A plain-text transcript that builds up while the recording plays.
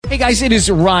Hey guys, it is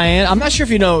Ryan. I'm not sure if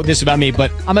you know this about me, but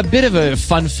I'm a bit of a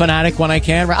fun fanatic when I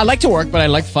can. I like to work, but I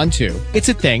like fun too. It's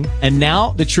a thing. And now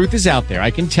the truth is out there.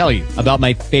 I can tell you about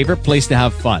my favorite place to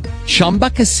have fun. Chumba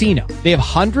Casino. They have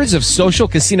hundreds of social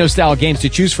casino style games to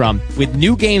choose from with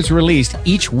new games released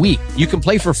each week. You can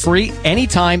play for free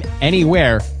anytime,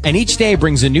 anywhere. And each day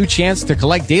brings a new chance to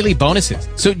collect daily bonuses.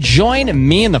 So join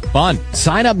me in the fun.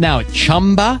 Sign up now at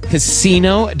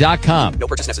ChumbaCasino.com. No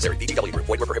purchase necessary. VGW Group.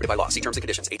 Void where prohibited by law. See terms and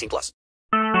conditions. 18 plus.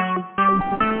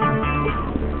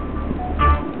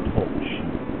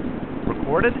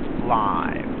 Recorded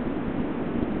live.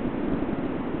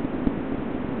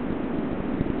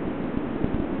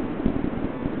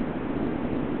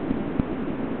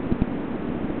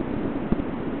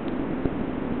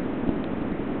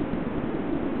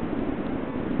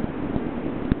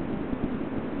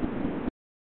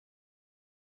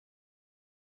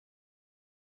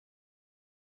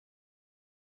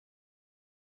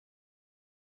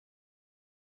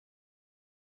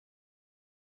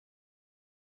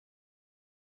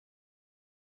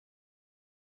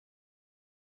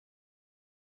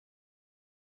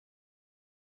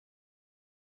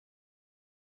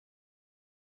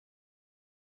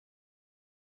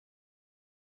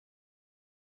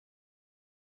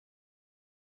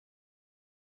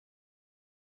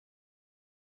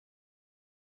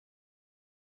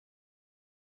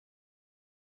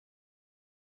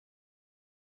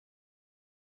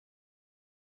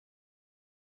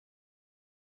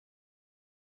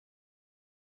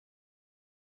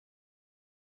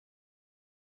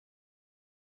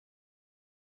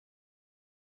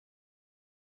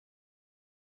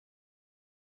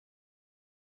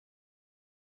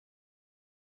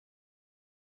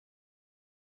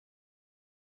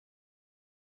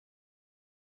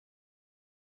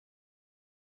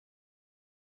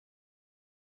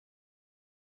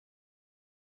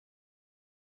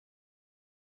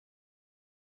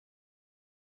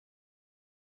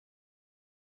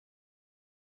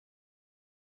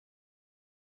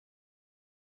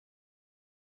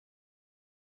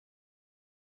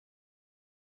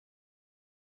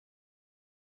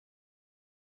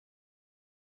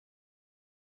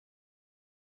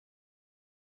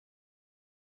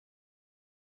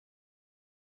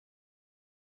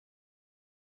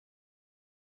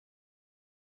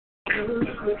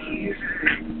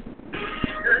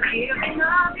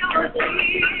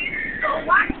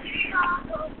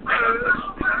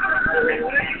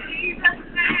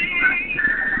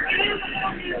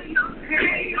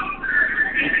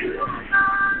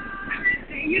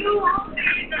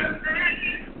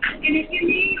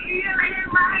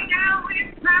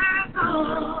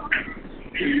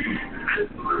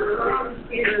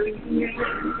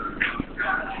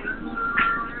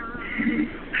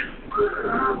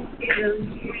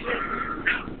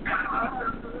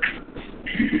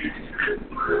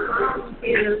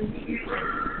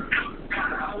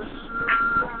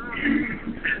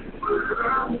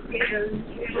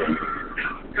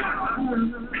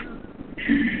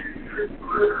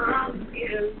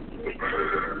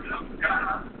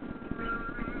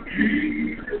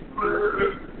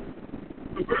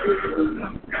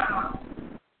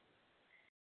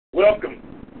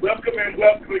 Welcome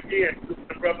again, sisters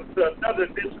and brothers, to another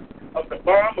edition of the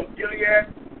Balm of Gilead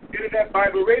Internet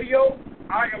Bible Radio.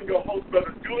 I am your host,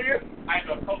 Brother Julius. I am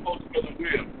your co-host, Brother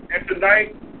Will. And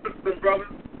tonight, sisters and brothers,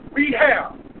 we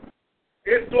have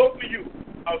in store for you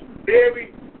a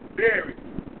very, very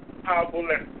powerful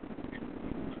lesson.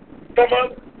 Some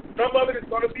of it is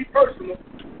going to be personal,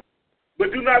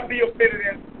 but do not be offended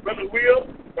at Brother Will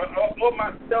or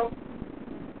myself.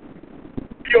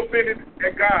 Be offended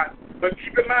at God. But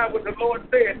keep in mind what the Lord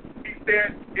said. He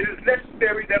said it is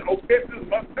necessary that offenses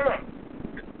must come.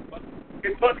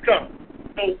 It must come.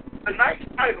 So tonight's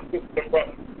title, sisters and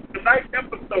brothers, tonight's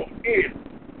episode is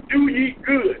Do Ye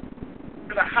Good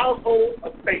to the Household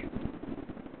of Faith.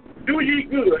 Do ye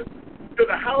good to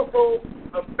the household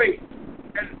of faith.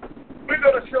 And we're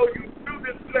going to show you through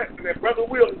this lesson, and Brother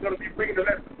Will is going to be bringing the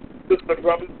lesson, sisters and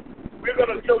brothers. We're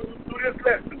going to show you through this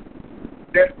lesson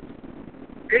that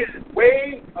it is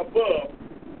way above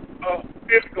a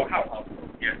physical house.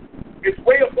 Yes. It's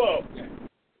way above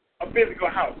a physical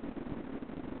house.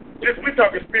 We're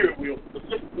talking spirit, Will.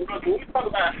 When we talk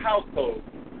about a household,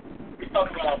 we're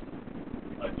talking about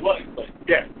a dwelling place.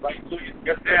 Yes. Right? So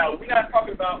yes, now, we're not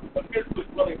talking about a physical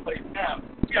dwelling place now.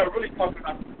 We are really talking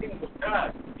about the kingdom of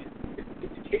God. It's the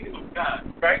kingdom of God.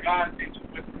 Right? God said you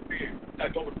with prepare. I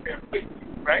go prepare a place for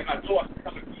you. Right? I know I can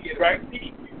come and be it. Right?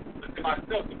 To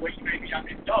myself, the way you may be, I'm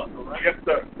in y'all, right? Yes,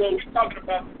 sir. So we're talking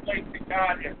about the place that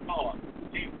God has gone.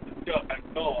 Jesus himself has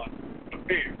gone,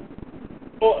 prepared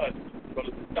for us. So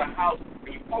the house that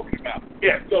we're talking about.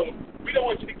 Yeah. So we don't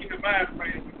want you to get in mind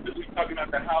frame because we're talking about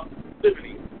the house living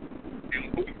in. And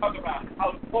when we talk about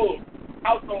household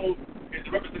is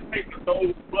a representation of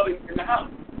those dwelling in the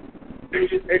house.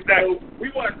 Exactly. So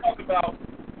we want to talk about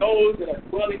those that are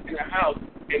dwelling in the house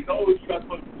and those you are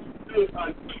supposed to do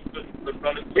unto the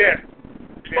brothers. Yes.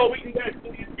 Before we can get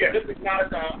into these, let's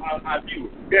acknowledge our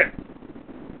viewers. Yes.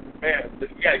 Man, you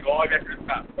got to go all the way back to the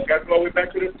top. You got to go all the way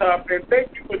back to the top. And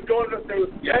thank you for joining us. There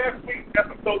was last week's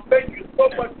episode. Thank you so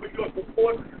much for your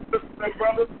support, sisters and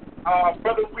brothers.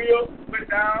 Brother Will went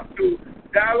down to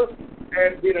Dallas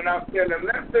and did an outstanding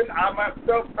lesson. I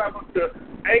myself traveled to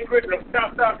Anchorage and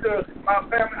shout out to my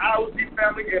family, IOC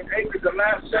family in Anchorage. The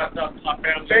last shout out to my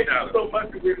family. Thank you so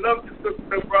much. We love you, sisters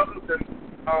and brothers. And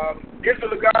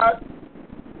Israel of God,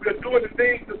 we are doing the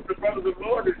things that the brothers of the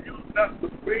Lord is using us to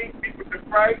bring people to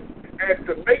Christ and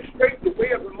to make straight the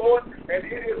way of the Lord. And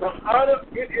it is an honor.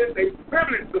 It is a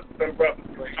privilege, sisters and brothers.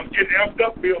 I'm getting amped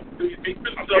up, Bill. I'm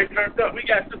getting turned up. We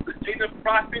got Sister Gina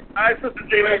Prophet. Hi, Sister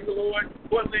Gina. Praise the Lord.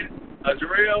 Portland,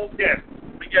 Jarrell. Yes.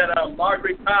 We got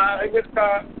Margaret Todd. Hey, Miss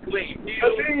Todd. Clean.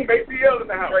 Clean. ACL in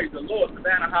the house. Praise the Lord.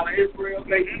 Savannah, Holla, Israel.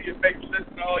 Thank you. Thank you for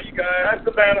listening to all you guys. That's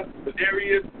Savannah.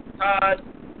 Darius, Todd.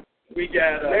 We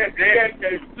got Dan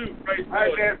came too. Praise the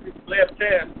Lord. Left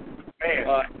Chance. Man.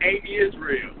 Amy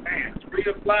Israel. Man.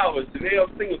 Rita Flowers. Janelle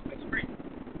Singleton Street.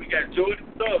 We got Jordan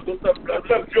Stubbs. What's up, brother?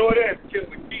 What's up, Jordan? Kim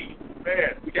McKee.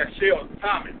 Man. We got Cheryl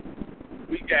Thomas.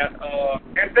 We got,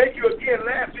 and thank you again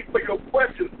last week for your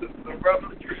questions, sisters and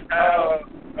brothers.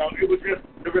 It was just,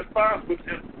 the response was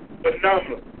just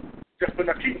phenomenal. Just when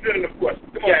I keep sending the questions.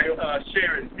 We got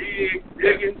Sharon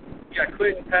Diggins. We got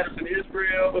Clinton Patterson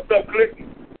Israel. What's up,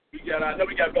 Clinton? We got, I know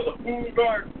we got Brother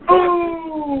Foodguard.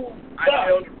 Ooh! I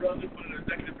know the brother for the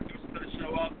executive producer of the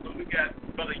show also. We got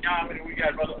Brother Yaman and we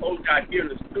got Brother Ojai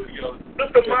here in the studio.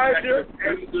 Sister Maja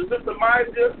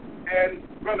and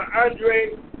Brother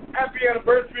Andre. Happy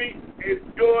anniversary.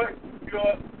 Enjoy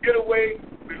your getaway.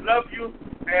 We love you.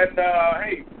 And,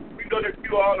 hey, we know that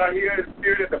you all are here in the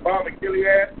spirit at the Balm of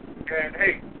Gilead. And,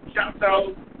 hey, shout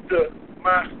out to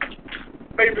my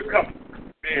favorite couple.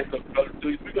 Man, so,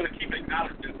 we're going to keep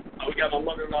acknowledging. We got my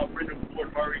mother-in-law, Brenda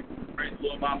Ford Murray. Praise the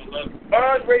Lord, Mama, love you.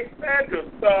 Andre Sanders,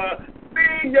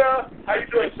 Senior. How you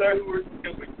doing, sir?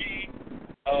 Kim McKee.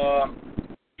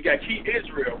 We got Key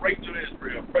Israel, Rachel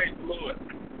Israel. Praise the Lord.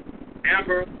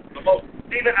 Amber,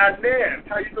 Tina Inez,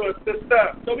 how you doing,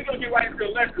 sister? So we're going to get right into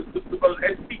the lessons, sister brothers.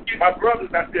 And my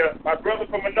brother's out there. My brother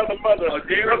from another mother. What's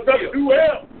up,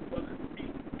 Duel?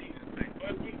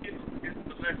 As we get into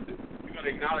the lesson, we're going to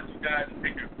acknowledge you guys and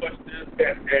take your questions.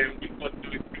 Yes. And we're going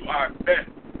to do our best,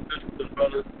 sisters and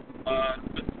brothers.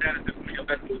 Sister Janice, your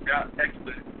lesson was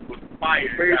excellent. Was fire.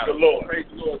 Praise the Lord. Praise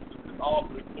the Lord, sisters. All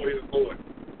for the glory of the Lord.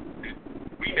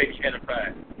 We may be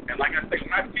edified. And like I say,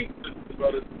 when I teach sisters,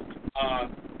 brothers,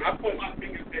 I point my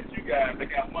fingers at you guys. I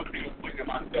got one finger pointing at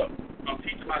myself. I'm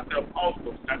teaching myself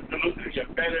also. Absolutely. To be a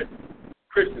better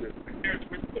Christian. The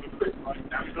characteristics of a Christian.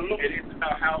 Absolutely. It is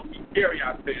about how we carry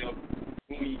ourselves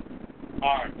when we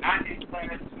are not in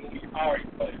class and when we are in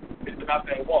class. It's about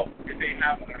that walk. It's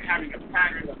having a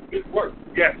pattern of good work.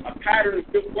 Yes. A pattern of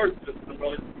good work, sisters and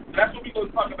brothers. So that's what we're going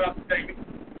to talk about today.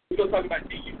 We're going to talk about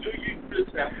do you fit into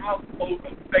the household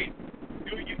of faith?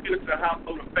 Do you fit into the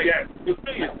household of faith? Yes.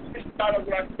 Let's start off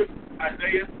with our scripture,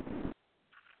 Isaiah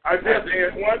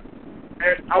 1.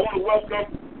 And I want to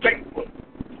welcome Facebook,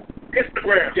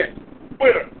 Instagram, yes,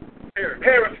 Twitter,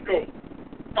 Periscope,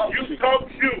 Talk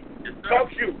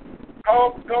Shoe.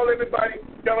 Call everybody.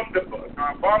 Tell them the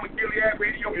Balm of Gilead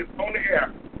Radio is on the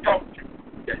air. Talk Shoe.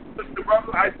 Yes. Sister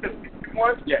brother, Isaiah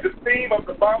 61. Yes. The theme of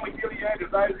the Balm of Gilead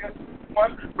is Isaiah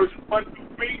 1, verses 1 through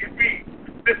 3. It reads,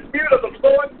 the Spirit of the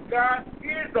Lord God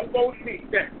is upon me.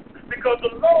 Yes. Because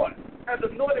the Lord has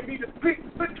anointed me to preach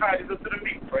good tidings unto the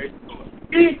meek. Praise the Lord.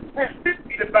 He has sent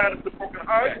me to bind up the broken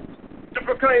heart, yes, to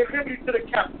proclaim liberty to the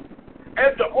captives,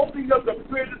 and the opening of the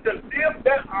prison to them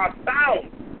that are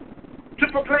bound, to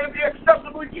proclaim the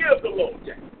acceptable year of the Lord,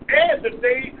 yes, and the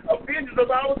day of vengeance of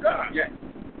our God, yes,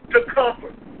 to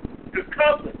comfort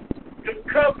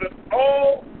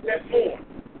all that mourn,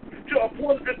 to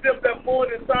appoint to them that mourn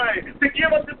in Zion, to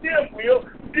give unto them,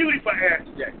 beauty for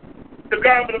ashes, yes, the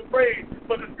garment of praise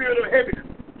for the spirit of heaviness,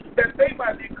 that they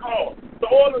might be called the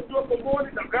oil of joy for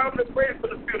mourning, the garment of praise for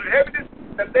the spirit of heaviness,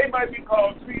 that they might be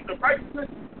called trees of righteousness,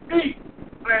 he,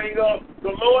 planting of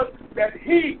the Lord, that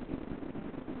he,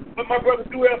 but my brother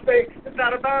Duel say, it's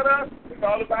not about us, it's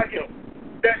all about him,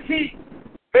 that he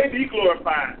may be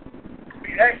glorified.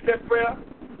 We ask that prayer,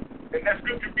 and that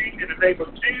scripture reading in the name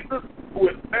of Jesus, who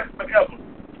is best forever.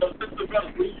 So, sister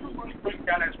brothers, when you really break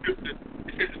down that scripture,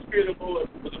 it said the Spirit of the Lord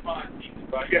was upon Jesus,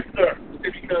 right? Yes, sir. He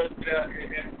said because,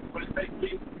 what did it say,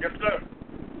 please? Yes, sir.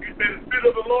 He said the Spirit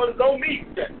of the Lord is on me.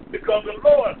 Yes. Because the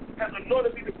Lord has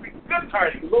anointed me to preach good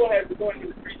tidings. The Lord has anointed me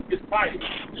to preach good tidings.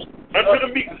 Unto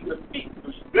the meek.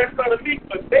 Blessed are the meek,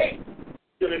 but they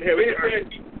shall inherit the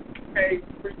earth. Hey,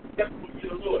 that's what you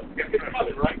the Lord. It's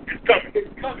coming, right? It's coming.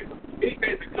 It's coming. He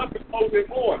says the coming over and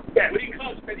more. Yeah. When he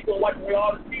comes, man, he's going to wipe away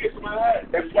all the tears from my eyes.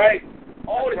 That's right.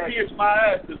 All the tears from my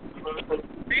eyes.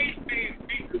 These things,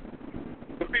 Jesus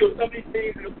fulfill some of these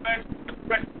things in the flesh, the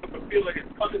flesh to fulfill it.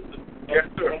 It's coming to. Yes,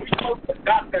 sir. And we supposed to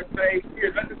adopt that same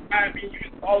spirit. Let this mind be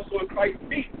used also in Christ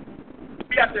Jesus.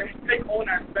 We have to take on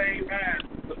that same mind.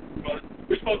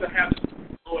 We're supposed to have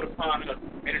the Lord upon us,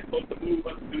 and it's supposed to move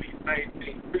us to do these same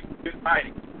things. This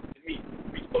mighty to me.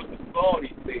 We're supposed to do all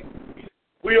these things.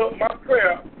 My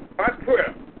prayer,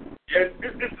 and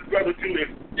this is Brother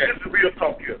Julian. Yes. This is real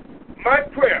talk here. My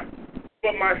prayer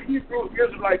for my Hebrew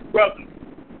Israelite brothers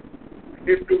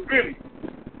is to really,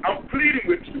 I'm pleading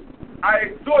with you. I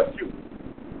exhort you,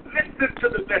 listen to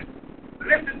the lesson.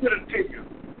 Listen to the tenure.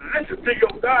 Listen to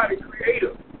your God and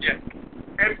Creator. Yes.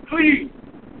 And please,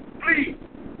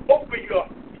 open your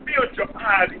spiritual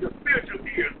eyes and your spiritual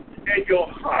ears and your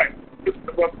heart.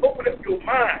 Open up your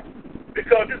mind.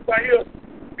 Because this right here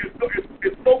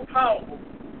is so powerful.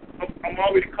 I'm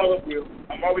already caught up with.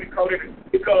 I'm already caught in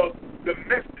it. Because the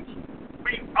message,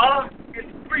 we are His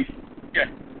priests. Yes.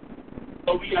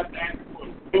 So we have to act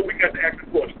accordingly. But we got to act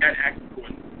accordingly.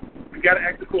 We got to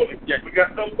act accordingly. Yes. We got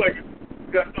some places.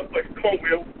 Come on,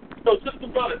 Will. So, sister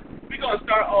brothers, we're going to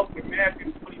start off with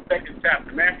Matthew 22nd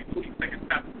chapter. Matthew 22nd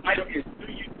chapter. The title is Do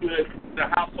You Good the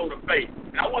Household of Faith?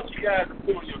 And I want you guys to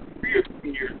put on your spiritual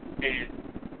ears and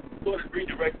sort of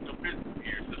redirect your physical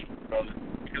ears, sister brothers,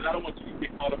 because I don't want you to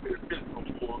get caught up in the physical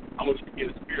form. I want you to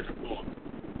get a spiritual form.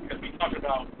 Because we talk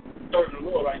about serving the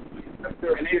Lord, right?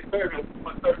 And they serve Him,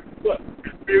 but serving what?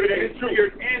 The Spirit and in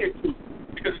truth. And in truth.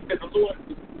 Because it says the Lord,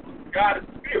 God is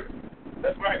Spirit.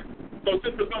 That's right. So,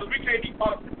 sister brothers, we can't be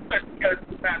caught up in the flesh. We got to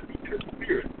sometimes be in the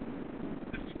Spirit.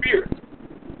 The Spirit.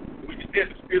 We just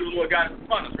said the Spirit of the Lord God is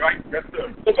upon us, right? Yes,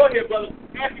 sir. So go ahead, brother.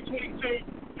 Matthew 22.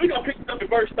 We're going to pick this up in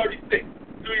verse 36.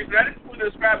 So that is when the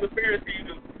scribes and Pharisees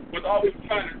was always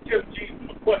trying to tempt Jesus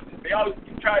with questions. They always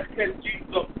tried to catch Jesus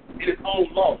up in his own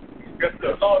law. Yes,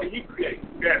 sir. The law that he created.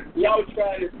 Yes. They always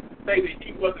tried to say that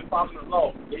he wasn't following the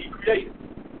law that he created.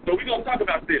 So we're going to talk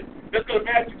about this. Let's go to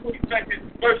Matthew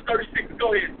 22, verse 36.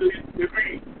 Go ahead, Julian.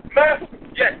 Read. Master,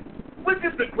 yes. Which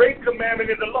is the great commandment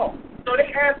in the law? So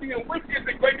they asked him, which is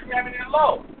the great commandment in the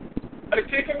law? The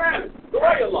Ten Commandments, the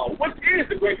royal law. Which is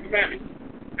the great commandment?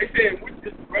 They said, which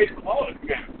is the greatest of all the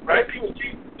commandments? Right? See what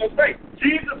Jesus is going to say.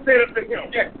 Jesus said unto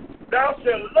him, yes. Thou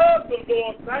shalt love the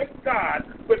Lord thy God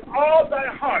with all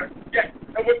thy heart, yes,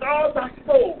 and with all thy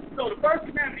soul. So the first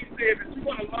commandment he says is you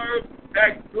want to love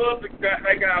thy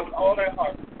God with all thy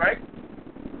heart, right?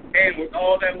 And with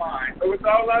all thy mind. So with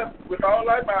all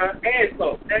thy mind and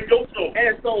soul. And your soul.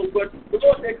 And soul. But the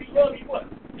Lord said, if you love me, what?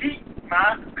 Keep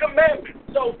my commandments.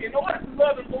 So in order to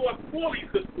love the Lord fully,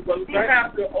 sisters, we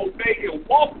have to obey and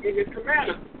walk in his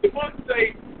commandments. The book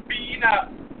say, be ye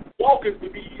not walkers,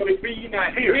 but be ye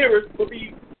not hearers, but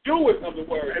be doers of the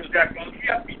word. Exactly. We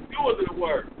have to be doers of the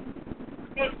word.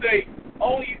 The book say,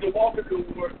 only the walkers of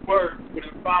the word will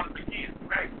the Father begin.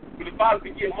 Right? Will the Father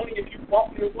begin only if you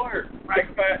walk in the word. Right?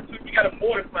 So you got to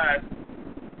mortify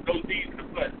those deeds in the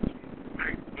flesh.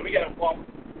 Right? And we got to walk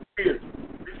spiritually.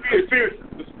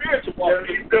 The spiritual walk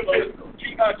is the physical.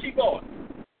 Keep going.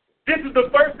 This is the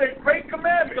first and great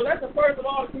commandment. So that's the first of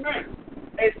all the commandments.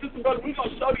 And sister brother, we're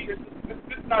going to show you this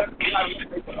is not a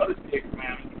mistake for other 10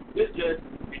 commandments. This just,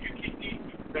 if you keep these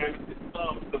 2 commandments, it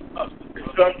sums them up. It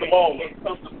sums them all up. It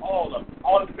sums them all up.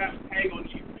 All the commandments hang on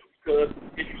these 2 because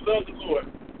if you love the Lord,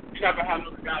 you're not going to have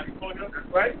no God before you,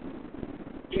 right?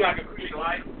 You're not going to create no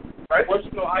idols, right?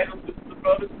 Worship no idols, sister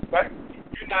brothers, right?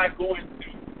 You're not going to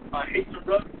hate your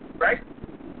brother, right?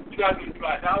 You're not going to do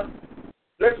idolatry.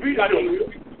 Let's read that. You're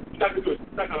not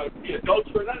going to be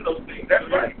adultery, none of those things. That's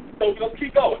right. So let's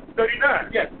keep going.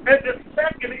 39. Yes. And the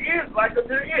second is like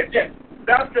unto the end. Yes.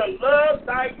 Thou shalt love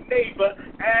thy neighbor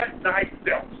as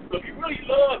thyself. So if you really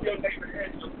love your neighbor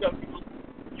as yourself, you will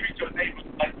treat your neighbor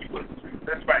like you want to treat.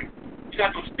 That's right. You're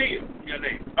not going to steal from your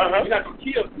neighbor. You're not going to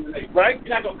kill from your neighbor. Right.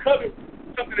 You're not going to covet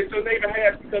something that your neighbor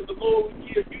has because the Lord will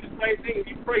give you the same thing if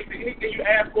you pray to anything you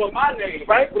ask for in my name.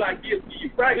 Right. Will I give to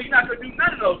you? Right. So you're not going to do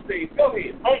none of those things. Go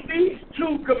ahead. On these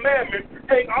 2 commandments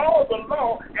hang all the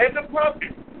law and the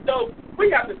prophets. So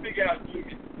we have to figure out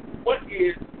what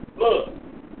is love.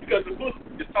 Because the book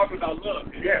is talking about love.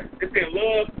 Yeah. It said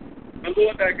love the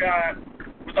Lord thy God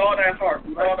with all thy heart,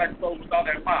 with all thy soul, with all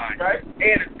thy mind. Right.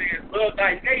 And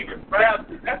neighbor. Right?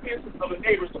 That's the instance of a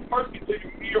neighbor. It's a person to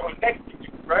you near or next to you.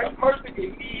 Right? A person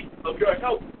in need of your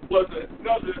help was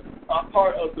another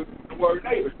part of the word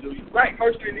neighbor to you. Right?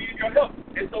 Person in need of your help.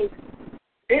 And so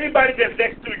anybody that's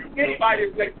next to you, anybody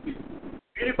that's next to you,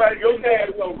 anybody your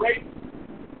dad will race,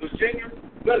 the gender,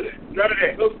 none of that. None of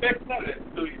that. No sex, none of that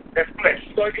to you. That's flesh.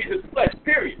 So it is flesh,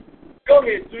 period. Go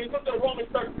ahead, Julius. Look at Romans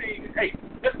 13:8.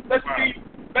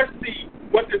 Let's see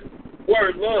what this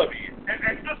word love is.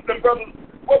 And sisters and brothers,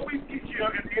 what we teach you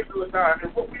in the Israelite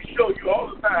and what we show you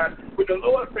all the time, when the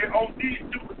Lord said, on these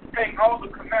two hang all the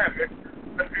commandments,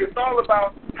 it's all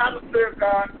about how to serve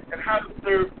God and how to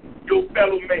serve your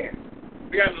fellow man.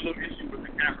 We have a little issue with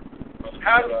the camera.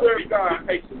 How to serve God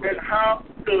and how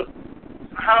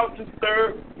to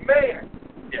serve man.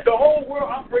 Yes. The whole world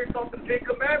operates on the Ten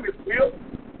Commandments, Will,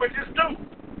 which is two.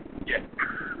 Yes.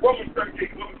 Romans 13,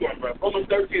 what we going, brother? Romans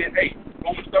 13:8.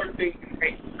 Romans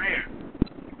 13:8. Man.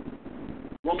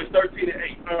 Romans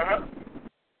 13:8. Uh-huh.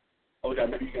 Oh,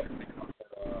 maybe you got to think about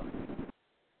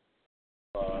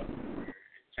that.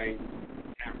 Change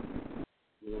the camera.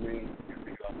 You know what I mean?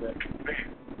 Think about that. Man.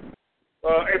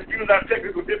 Excuse our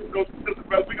technical difficulties,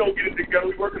 brother. We're going to get it together.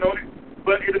 We're working on it.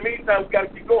 But in the meantime, we got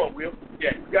to keep going, Will.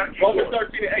 Yes. We got to keep Romans going.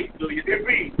 13:8, Julius. It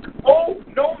reads, owe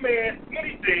no man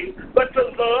anything but to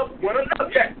love one another.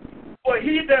 Yes. For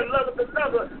he that loveth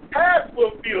another has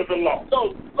fulfilled the law.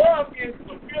 So love is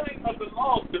fulfilling of the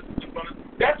law, sisters and brothers.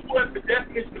 That's what the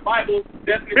definition of the Bible,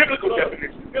 Biblical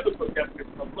definition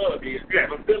of love is. Yes.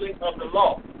 Fulfilling of the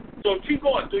law. So keep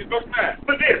going, Julius. Verse 9.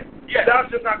 For this, Yes. thou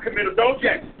shalt not commit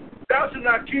adultery. Yes. Thou shalt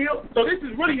not kill. So this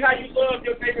is really how you love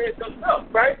your neighbor as yourself.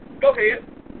 Right? Go ahead.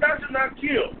 Thou shalt not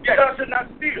kill. Yes. Thou shalt not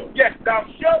steal. Yes. Thou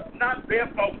shalt not bear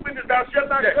false witness. Thou shalt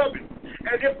not Yes. covet.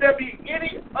 And if there be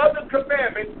any other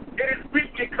commandment, it is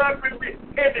briefly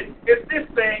comprehended in this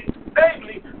thing,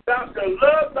 namely, thou shalt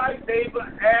love thy neighbor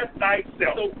as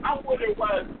thyself. So I wonder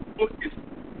why this book is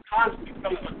constantly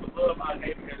telling us to love our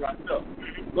neighbor as ourselves.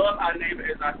 Love our neighbor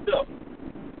as ourselves.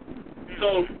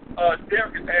 So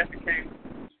Derek is asking,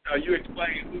 you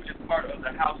explain who is part of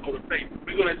the household of faith.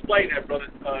 We're going to explain that, brother.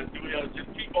 Juliana, just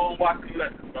keep on watching the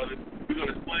lesson, brother. We're going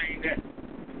to explain that.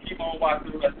 Keep on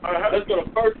watching the lesson. Let's go to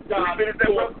 1 John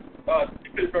 4.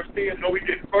 You finished verse 10? No, we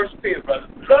didn't. Verse 10, brother.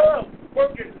 Love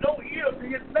working no ill to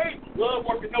his neighbor. Love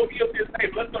working no ill to his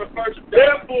neighbor. Let's go to 1 John.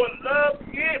 Therefore, love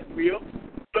is, Will,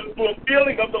 the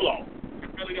fulfilling of the law.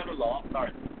 Fulfilling of the law.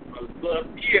 Sorry. Love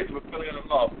is the fulfilling of the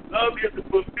law. Love is the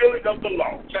fulfilling of the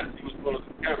law. I'm trying to see what's going on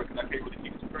with the camera because I can't really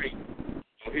see the screen.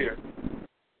 So here.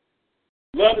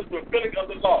 Love is the fulfilling of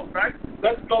the law, right?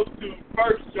 Let's go to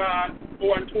 1 John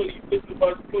 4:20. Listen to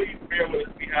us, please bear with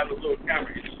us. We have a little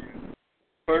camera issue.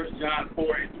 1 John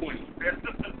 4:20.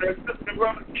 Sister,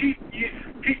 brother, keep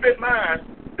in mind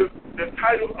the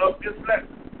title of this lesson.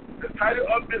 The title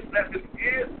of this lesson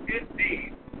is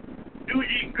indeed, do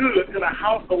ye good to the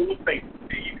household of faith.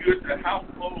 Do ye good to the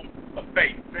household of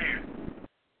faith. Man.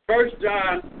 1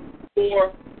 John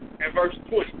 4 and verse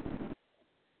 20.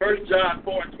 1 John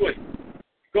 4:20.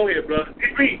 Go ahead, brother.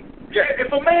 It reads, yes.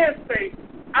 If a man say,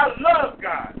 I love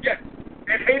God, yes,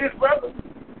 and hate his brother,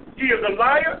 he is a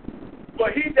liar. For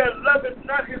he that loveth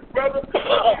not his brother,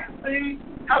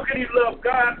 how can he love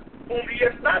God whom he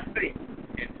has not seen?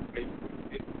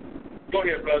 Go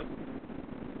ahead, brother.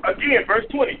 Again, verse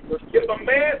 20. If a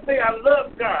man say, I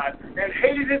love God, and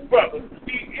hated his brother,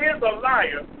 he is a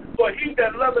liar. For he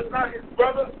that loveth not his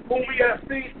brother whom he has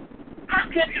seen, how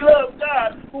can he love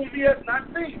God whom he has not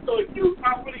seen? So if you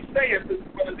are really saying this,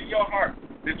 brothers, in your heart,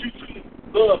 that you truly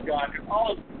love God, and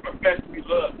all profess we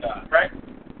love God, right?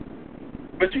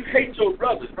 But you hate your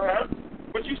brothers,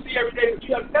 but you see every day that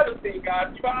you have never seen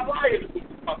God, you are a liar to what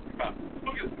you're talking about.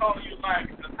 Who is calling you a liar?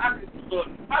 Because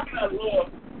how can I love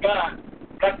God?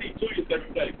 I see Julius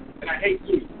every day, and I hate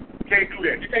Julius. You can't do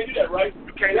that. You can't do that, right?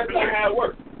 You can't. That's not how it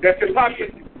works. That's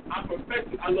hypocrisy. I'm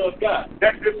professing I love God.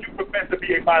 That's if you profess to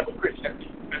be a Bible Christian. That's if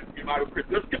you profess to be a Bible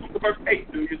Christian. Let's skip up to verse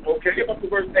 8, Julius. Okay, skip up to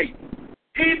verse 8.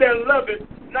 He that loveth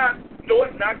not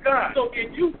knoweth not God. So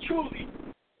if you truly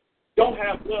don't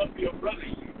have love for your brother,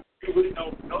 you really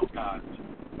don't know God.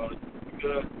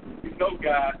 Because you know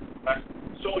God by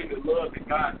showing the love that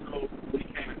God showed when he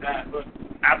came and died for us.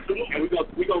 Absolutely. And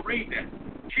we're going to read that.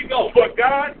 Keep going. For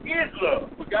God is love.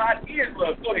 For God is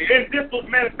love. Go ahead. And this was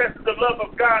manifested the love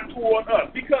of God toward us.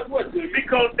 Because what, dude?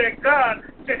 Because that God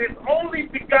sent his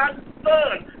only begotten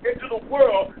Son into the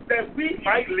world that we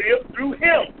might live through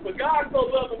him. For God so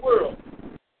loved the world,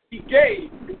 he gave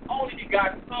his only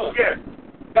begotten Son. Yes.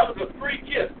 That was a free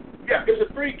gift. Yes. It was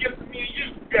a free gift to me and you.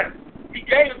 Yes. He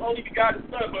gave his only begotten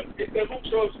Son, but it says who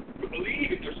chose to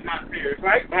believe in him should not perish,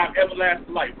 right? But have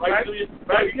everlasting life, right? Right. So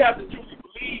you have to truly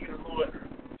believe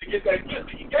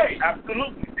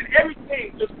Absolutely. And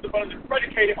everything, just is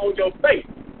predicated on your faith.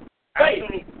 Faith.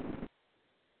 Absolutely.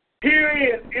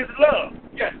 Herein is love.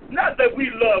 Yes. Not that we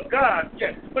love God,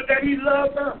 Yes. but that He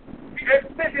loved us. He has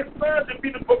sent His Son to be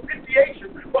the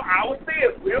propitiation for our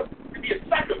sins, Will. To be a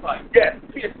sacrifice. Yes.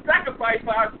 To be a sacrifice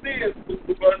for our sins,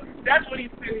 because that's what He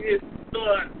sent His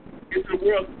Son into the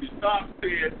world to do. God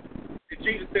said, and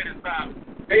Jesus said in time,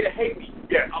 they that hate me,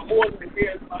 Yes. are more than the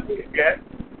hairs of my head. Yes.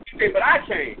 He said, but I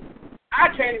came. I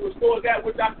came to restore that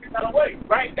which I took away.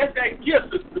 Right? That's that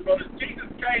gift, sister brothers. Jesus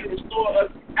came to restore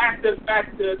us, access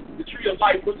back to the tree of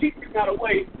life, which He took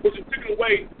away, which was taken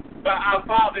away by our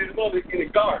father and mother in the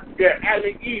garden. Yeah.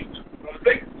 Adam and Eve.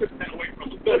 They took that away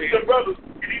from us. Go ahead. Sister brothers,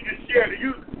 you need to share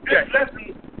this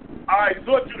lesson. I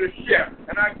exhort you to share,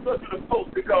 and I exhort you to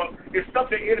post, because it's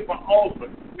something in it for all of us.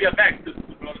 We are back, sister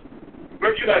brothers.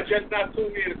 You are just not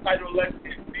tuned in. The title of the lesson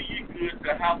is Be Ye Good to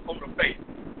the Household of Faith.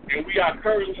 And we are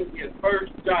currently in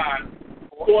 1 John,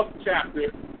 4th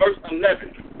chapter, verse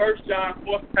 11. 1 John,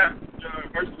 4th chapter,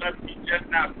 verse 11. We just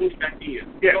now moved back in.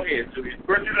 Yes. Go ahead, Julius.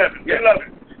 Verse 11. Yes.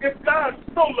 11. If God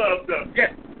so loved us,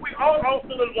 Yes. we all also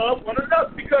to love one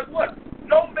another. Because what?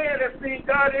 No man has seen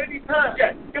God at any time.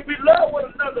 Yes. If we love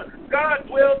one another, God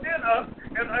dwells in us,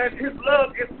 and His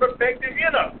love is perfected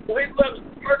in us. So His love is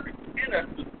perfect in us,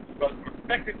 but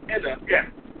perfected in us. Yes.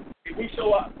 And we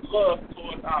show our love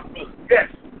towards our brothers.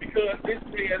 Yes. Because this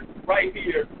says right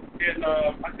here in,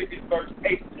 I think it's verse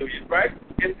 8 to you, right?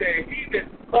 It says, He that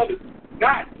loveth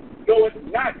not knoweth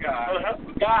not God,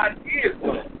 but God is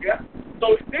love. Yeah.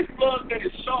 So this love that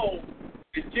is shown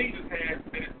that Jesus has,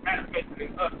 that is manifested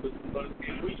in us,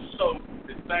 and we show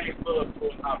the same love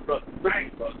towards our brothers.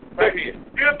 Right. Go Right. ahead.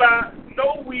 Hereby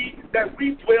know we that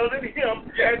we dwell in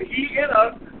Him, Yes. and He in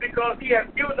us, because He has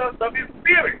given us of His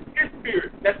Spirit. His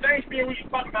Spirit, that same Spirit we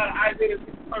talk about in Isaiah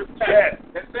 61st chapter, Yes.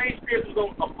 that same Spirit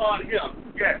was upon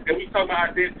Him. Yes. And we talk about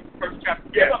Isaiah 61st chapter.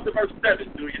 Yes. Get up to verse 7,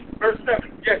 do you? Verse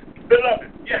 7. Yes.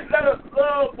 Beloved, Yes. let us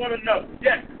love one another.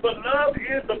 Yes. For love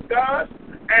is of God,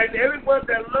 and everyone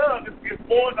that loves is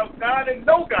born of God and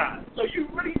know God. So you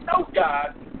really know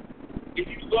God if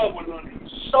you love one another. You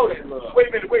show that love. Wait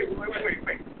a minute, wait.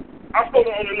 I'm supposed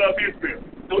to only love Israel.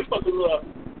 No, we're supposed to love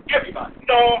everybody.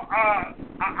 No,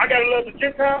 I gotta love the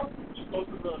Gentiles You're supposed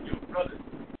to love your brother.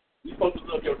 You're supposed to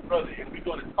love your brother. And we're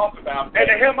going to talk about and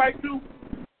the Hamites too.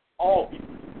 all people.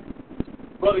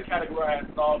 Brother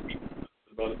categorized all people.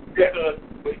 Brother. Yes. Because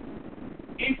when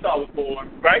Esau was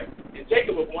born, Right? and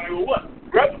Jacob was born, they were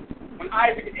what? Brothers. When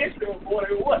Isaac and Ishmael were born,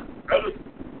 they were what? Brothers.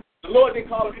 The Lord didn't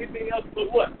call them anything else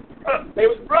but what? They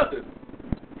were brothers.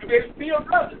 And they were still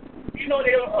brothers. You know,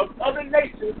 they were of other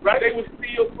nations, right? They were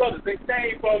still brothers. They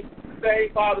came from the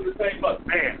same father, the same mother.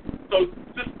 Man. So,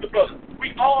 sister, brothers,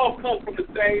 we all come from the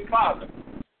same father.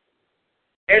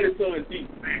 And the Son, Jesus.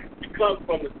 Man. We come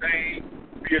from the same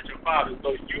spiritual father.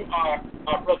 So you are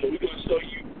our brother. We're going to show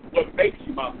you what makes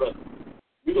you my brother.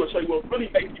 We're going to show you what really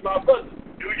makes you my brother.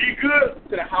 Do ye good?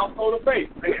 To the household of faith.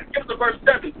 Man. Give us a verse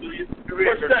 7, do you?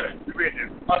 Verse 7. You read this.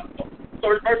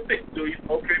 Sorry, verse 6, do you?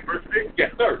 Okay, verse 6.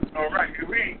 Yes, sir. All right, you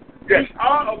read. Yes. We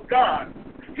are of God.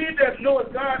 He that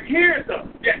knoweth God hears us.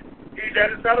 Yes. He that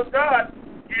is not of God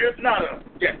hears not us.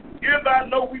 Yes. Hereby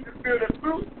know we the spirit of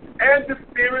truth and the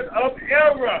spirit of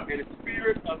error. And the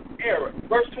spirit of error.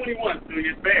 Verse 21, do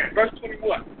you? Man. Verse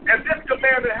 21. And this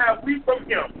commandment have we from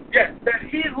Him. Yes. That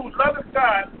he who loveth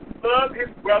God love his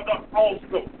brother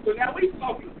also. So now we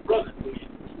talking to brothers, do you?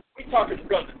 We talking to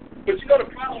brothers. But you know the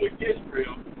problem with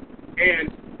Israel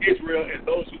and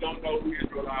those who don't know who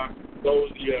Israel are, those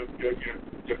your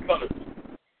colored people.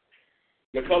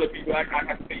 The colored people,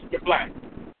 I think you're black.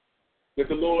 That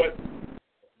the Lord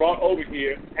brought over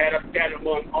here, had us scattered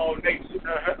among all nations.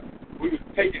 We was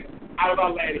taken out of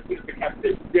our land and put us in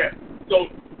captivity. Yes. So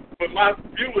for my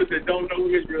viewers that don't know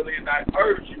who Israel is, I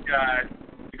urge you guys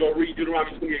to go read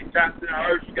Deuteronomy 28 chapter. I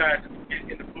urge you guys to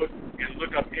get in the book and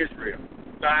look up Israel.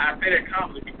 So I say that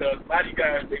confidently because a lot of you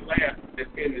guys, they laugh that's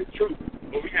in the truth,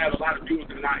 but we have a lot of viewers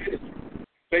that are not in the truth.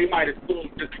 They might assume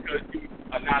just because you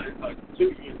are not a Jew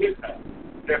in this house.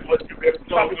 That's what you're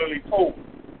popularly told.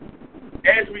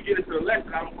 As we get into the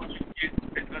lesson, I don't want you to get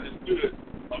misunderstood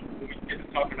when we get to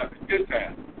talking about the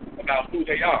Gentiles, about who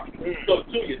they are. So,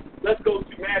 Julius, let's go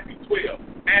to Matthew 12.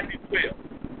 Matthew 12.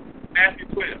 Matthew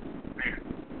 12.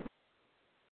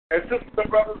 And sisters and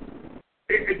brothers,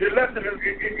 the lesson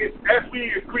is as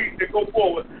we agree to go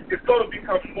forward, it's going to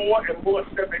become more and more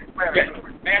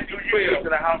self-explanatory. Yes. Matthew 12 to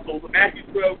the household. Matthew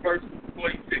 12, verse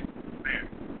 46. Man.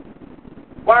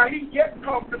 While he yet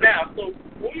talked to Now, so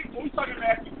when we talk about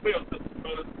Matthew 12, sisters and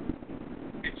brothers,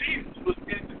 and Jesus was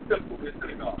in the temple in the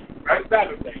synagogue, right?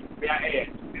 Sabbath day, may I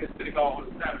add, in the synagogue on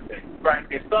the Sabbath day. Right.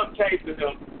 And some came to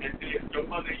them and said, your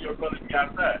mother and your brother be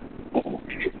outside.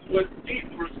 And this is what Jesus'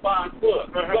 response was.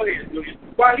 Go ahead, Julius.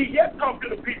 While he yet talked to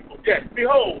the people, Yes.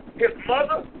 behold, his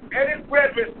mother and his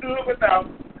brethren stood without,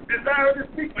 desiring to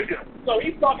speak with him. So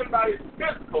he's talking about his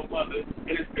physical mother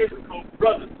and his physical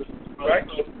brothers and sisters, right?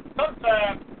 So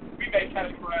sometimes we may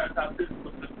categorize our physical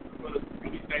sisters and brothers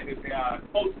and we say that they are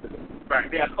close to them. Right.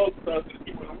 They are close to us to the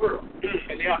people in the world.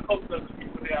 And they are close to us to the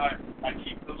people that are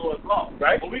keeping the Lord's law.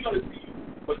 Right. But we're going to see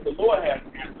what the Lord has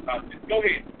to answer about this. Go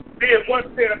ahead. Then one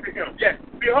said unto him, Yes.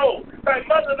 behold, thy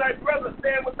mother and thy brother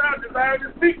stand without, desiring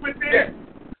to speak with thee. Yes.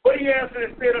 But he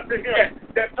answered and said unto him, Yes.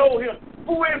 that told him,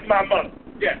 who is my mother?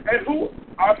 Yes. And who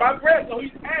are my brethren? So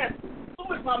he's asking, who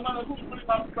is my mother? Who's really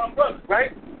my become brother?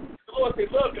 Right? The Lord said,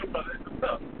 love your brother and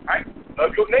yourself. Right?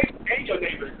 Love your neighbor and your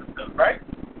neighbor and yourself. Right?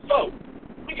 So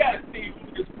we got to see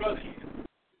who this brother is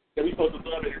that we're supposed to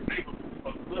love and his neighbor we're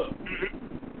supposed to love.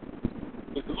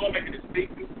 Does the Lord make a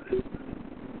distinction?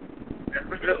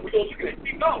 We're going to look at it.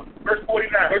 Keep going. Verse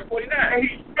 49. Verse 49. And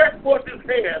he stretched forth his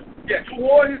hand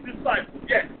toward his disciples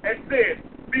and said,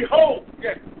 behold,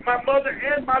 my mother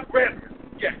and my brethren.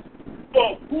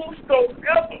 For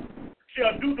whosoever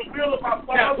shall do the will of my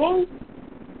Father. Now, who?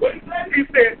 What did he say? He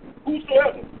said,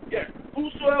 whosoever.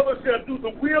 Whosoever shall do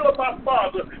the will of my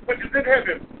Father which is in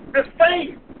heaven. The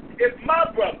same is my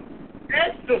brother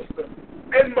and sister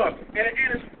and mother. And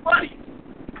it's funny.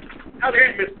 How did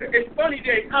he miss that? It's funny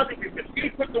that he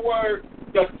put the word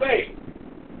the same.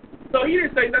 So he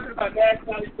didn't say nothing about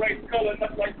nationality, race, color,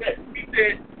 nothing like that. He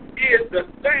said, is the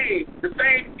same. The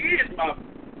same is my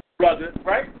brother,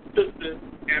 right? Sister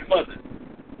and mother.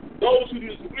 Those who do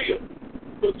the will.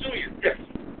 So Julius, the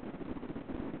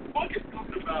book is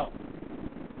talking about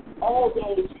all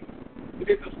those who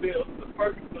get themselves to the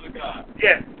perfect will of God.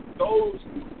 Those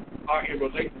who are in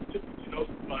relationship with you, those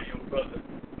who are your brother,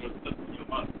 your sister, your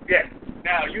mother.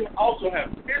 Now, you also have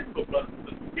physical brothers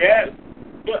and sisters.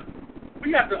 But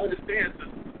we have to understand,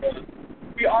 sisters,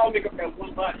 we all make up that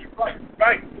one body in Christ.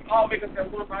 Right? We all make up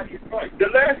that one body in Christ. The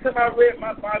last time I read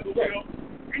my Bible,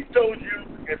 he told you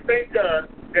in St. John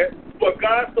that for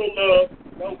God so loved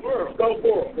the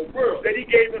world, that he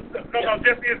gave us,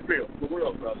 just Israel. The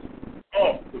world, brother.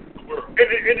 Oh, the world.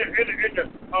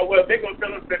 Well, they're going to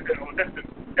tell us that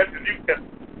that's the New Testament.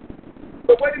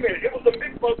 But wait a minute, it was a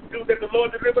big multitude that the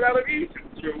Lord delivered out of Egypt.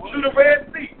 Sure was. To the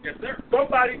Red Sea. Yes, sir.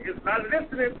 Somebody is not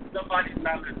listening. Somebody's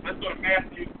not listening. Let's go to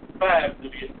Matthew 5,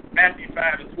 Matthew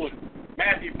 5 and 20.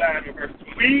 Matthew 5 and verse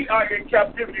 20. We are in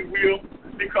captivity, Will,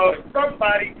 because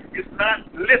somebody is not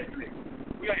listening.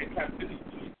 We are in captivity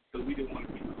because we didn't want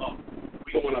to keep the law.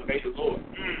 We don't want to obey the Lord.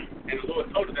 And the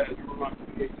Lord told us that in Deuteronomy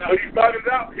 28 chapter. But he started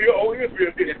out here,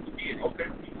 Israel did. Yes, he did. Okay.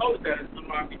 He told us that in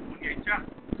Deuteronomy 28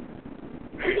 chapter.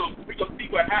 We're going to see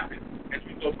what happens as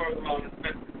we go further along in the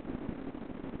message.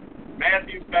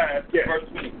 Matthew 5, verse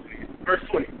 20. Verse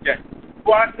 20. Yes.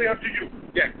 For I say unto you,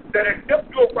 that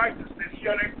except your righteousness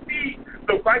shall exceed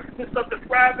the righteousness of the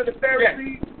scribes and the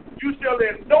Pharisees, you shall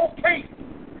in no case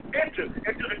enter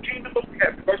into the kingdom of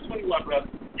heaven. Verse 21, brother.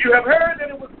 You have heard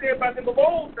that it was said by them of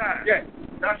old time,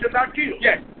 thou shalt not kill.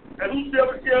 And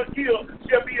whosoever shall kill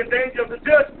shall be in danger of the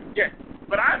judgment.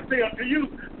 But I say unto you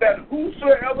that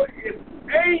whosoever is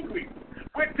angry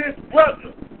with his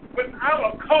brother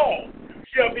without a cause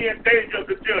shall be in danger of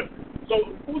the judgment. So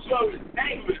whosoever is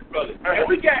angry with his brother. And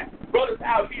we got brothers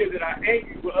out here that are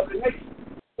angry with other nations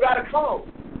without a cause.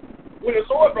 When the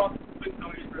Lord brought the affliction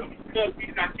on Israel, because we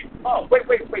did not keep the law. Wait.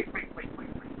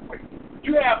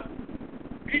 You have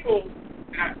people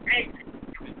that are angry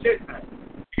with the Gentiles.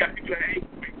 You got people that are angry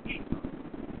with Egypt.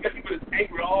 You got people that are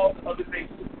angry with all the other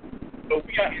nations. So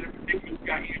we are in a predicament. We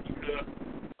are here because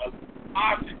of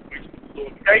our situation with the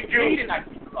Lord. Thank you. We did not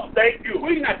keep the law. Thank you.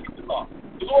 We did not keep the law.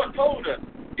 The Lord told us,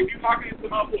 if you hearken to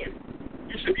my voice,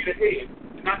 you should be the head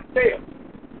and not the tail.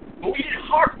 But we didn't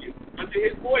hearken unto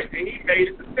his voice, and he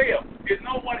made it the tail. There's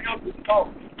no one else to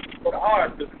talk but our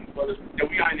sisters and brothers that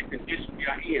we are in the condition we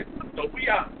are in. So we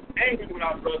are angry with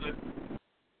our brothers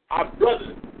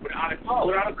without a cause.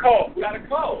 Without a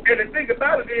cause. And the thing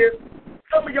about it is,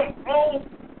 some of your own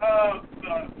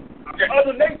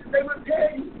other nations, they will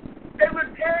tell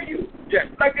you.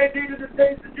 Like they did in the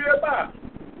days of Jeremiah.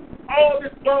 All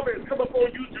this vomit has come upon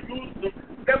you, Jerusalem,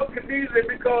 Nebuchadnezzar,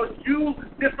 because you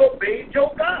disobeyed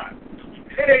your God.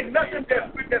 It ain't nothing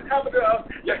that's happened to us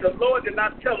that the Lord did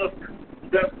not tell us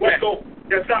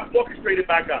that's not orchestrated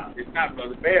by God. It's not,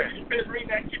 brother. Man, you finish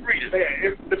reading that, keep reading. Man,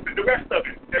 it's the rest of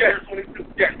it. Verse 22.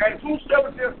 And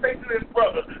whosoever shall say to his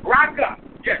brother, Rock up,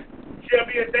 shall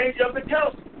be in danger of the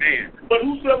council. Man. But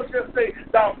whosoever shall say,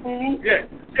 Thou fool,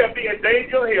 shall be in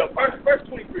danger of hell. Verse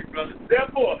 23, brothers.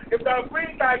 Therefore, if thou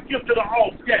bring thy gift to the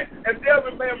altar, and there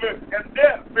remembrance that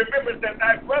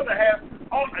thy brother has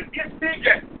aught against thee,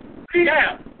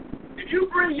 now, if you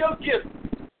bring your gift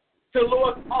to the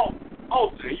Lord's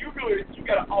altar, and you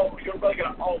got an altar, your brother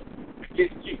got an altar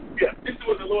against you. Yeah. This is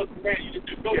what the Lord commanded you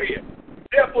to do. Go ahead.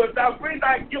 Therefore, if thou bring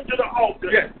thy gift to the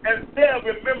altar, and there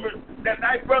remember that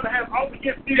thy brother has aught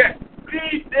against thee,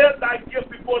 leave there thy gift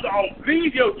before the altar.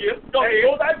 Leave your gift. Go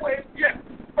thy way.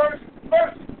 First,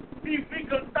 be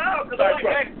reconciled to thy brother.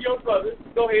 Back to your brother.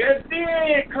 Go ahead. And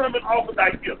then come and offer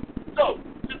thy gift. So,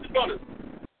 sister brothers,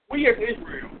 we as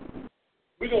Israel,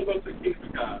 we're going to go to the kingdom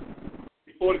of God,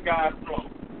 before the God's throne,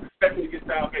 expecting to get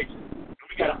salvation. And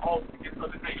we got to offer against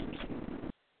other nations.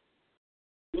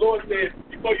 The Lord said,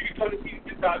 before you can come to Jesus and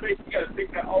get salvation, you got to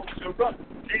take that off with your brother.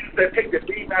 Jesus said, take the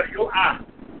beam out of your eye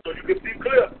so you can see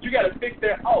clear. You got to fix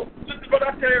that off. Sister brother,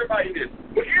 I tell everybody this.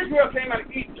 When Israel came out of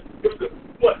Egypt, it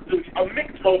was a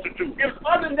mixed multitude. It was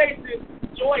other nations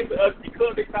joined us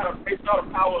because they saw the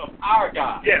power of our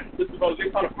God. Yes. Sister brother,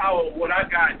 they saw the power of what our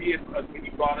God did for us when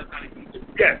he brought us out of Egypt.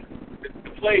 Yes. The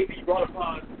plague he brought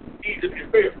upon Egypt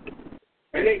and Pharaoh.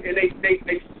 And they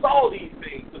saw these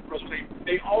things,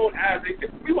 they own eyes, they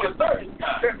said, we want to serve this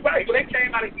God. That's right. So they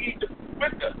came out of Egypt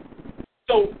with us.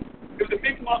 So it was a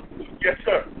big multitude, yes,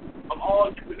 sir, of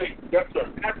all different nations. Yes,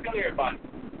 sir. And I tell everybody,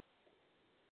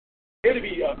 it'll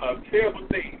be a terrible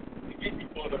thing to get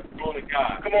people to go to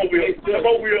God. Come on, Will. Come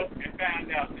on, Will. And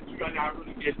find out that you are not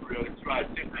really Israel, that you are a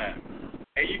Gentile.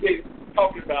 And you've been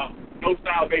talking about no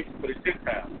salvation for the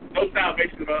Gentiles, no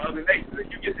salvation for other nations.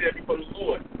 And you get there before the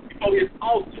Lord, before his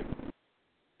altar,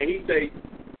 and he say,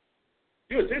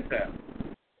 you're a Gentile.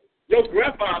 Your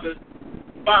grandfather's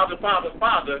father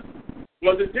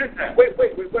was a Gentile. Wait,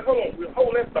 hold on. We'll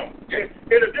hold that thought. In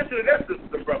addition to that,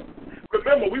 sister, brother,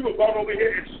 remember we were brought over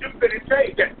here and shipped and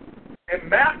changed that. And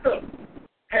Master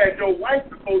had your wife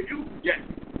before you. Yes.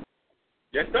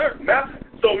 Yes, sir. Master.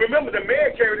 So remember, the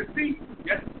man carried the seed.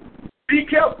 Yes. Be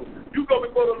careful. You go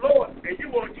before the Lord, and you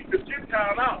want to keep the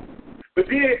Gentile out. But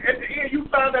then, at the end, you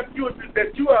find out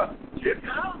that you are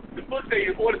Gentile. The book says,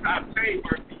 in order to obtain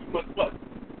mercy, you must what?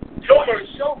 Show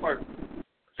mercy.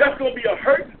 That's going to be a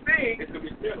hurting thing. It's going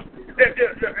to be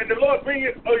and the Lord bring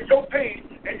it on your pain,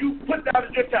 and you put down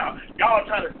the Gentile. Y'all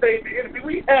trying to save the enemy.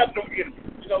 We have no enemy.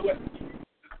 You know what?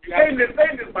 Satan is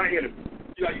my enemy.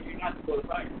 You know, you have to go to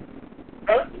fight.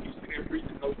 Huh? You sit there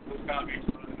preaching those salvations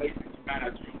on the nation, you find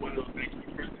out you're one of those nations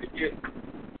you're preaching against.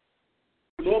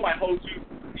 The Lord might hold you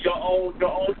to your own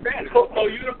standard. So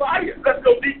you the fire. Let's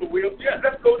go deeper, Will. Yeah,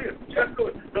 let's go this. Let's go.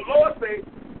 The Lord says,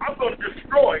 I'm going to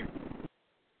destroy,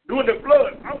 during the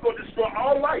flood, I'm going to destroy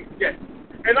all life. Yes.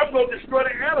 And I'm going to destroy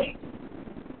the animals.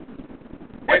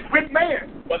 With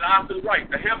man. But the answer is right.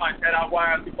 The Hamites had our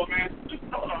wives before man.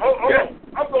 Hold on.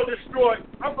 I'm going to destroy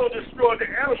the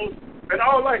animals and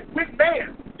all life with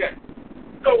man. Yes.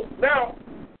 So now,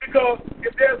 because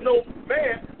if there's no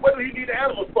man, what do he need the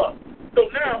animals for? So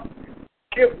now,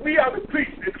 if we are the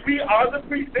priests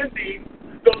indeed,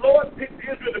 the Lord picked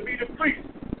Israel to be the priests.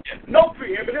 Yes. No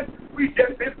preeminence, we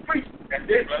just this priest and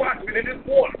this watchman in this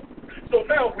water. So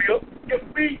now, Will, if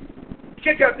we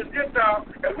kick out the Gentiles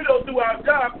and we don't do our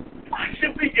job, why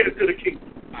should we get into the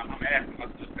kingdom? I'm asking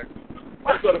myself that.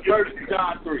 Let's go to 1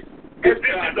 John 3. This is a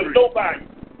nobody.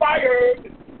 Fire! 1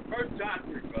 John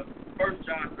 3, brother. 1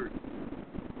 John 3. 1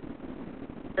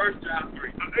 John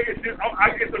 3. I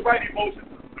get the right emotions,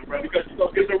 brother, because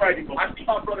it's the right emotions. I see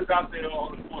my brothers out there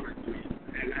on the corner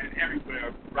and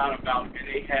everywhere around about, and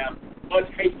they have much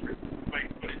hatred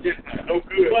for the Gentiles. No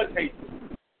good. Much hatred.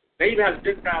 They even have the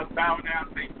Gentiles bowing down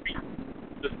to their feet.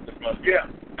 Yeah.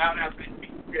 Bowing down to their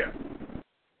feet. Yeah.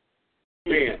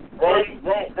 Man. Wrong. 1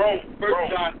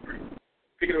 John 3.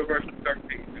 Pick it up verse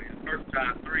 13. 1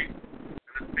 John 3. And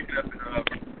let's pick it up in verse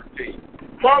 13.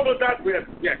 Marvel not with.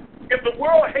 Yes. If the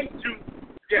world hates you,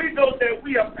 we know that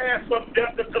we have passed from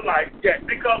death into life. Yes.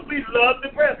 Because we love the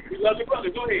brethren. We love the brother.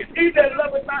 Go ahead. He that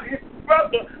loveth not his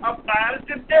brother abides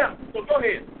in death. So go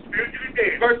ahead. Spiritually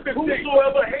dead. Verse 15.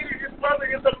 Whosoever hated his brother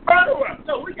is a murderer.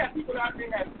 So we got people out there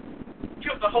that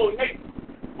killed the whole nation.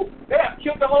 They have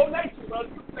killed the whole nation, brother,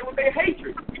 with their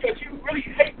hatred. Because you really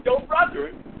hate your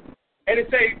brother. And it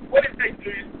says, what it says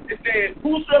to you? It says,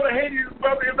 whosoever hated his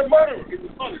brother is a murderer. It's a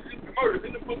murderer. It's a murderer.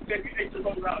 In the book that you hate your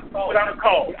brother without a cause. Without a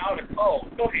cause. Without a cause.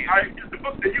 Go ahead. It's the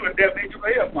book that you and death angel of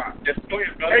hellfire. Yes, go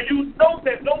ahead, brother. And you know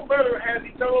that no murderer has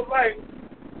eternal life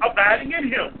abiding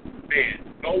in him. Man,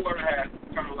 no murderer has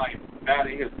eternal life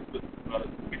abiding in him.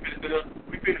 Brother. We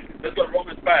finished it. Let's go to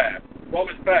Romans 5.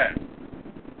 Romans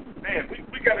 5. Man, we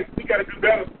gotta do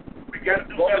better. We gotta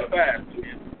do better. 5.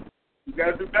 We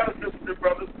gotta do better, sisters and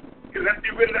brothers.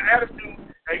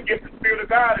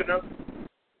 in us,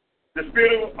 the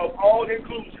spirit of all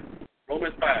inclusion.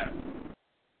 Romans 5.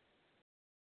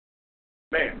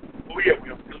 Man, we have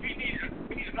Will. Because we need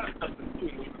another something too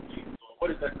in order to please. So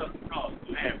what is that something called?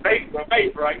 Man, faith,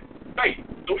 right? Faith.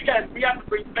 So we have to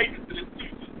bring faith into this too.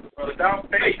 Without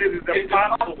faith, it is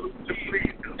impossible to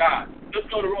please God. Let's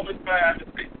go to Romans 5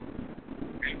 and 6.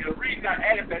 And the reason I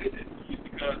added that is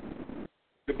because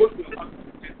the book was talking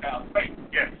about Gentile faith.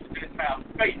 Yes, Gentile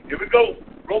faith. Here we go.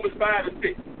 Romans 5 and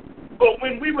 6. But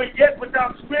when we were yet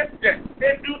without strength,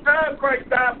 in due time Christ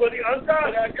died for the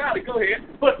ungodly. I got it. Go ahead.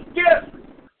 But scarcely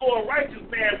for a righteous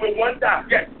man will one die.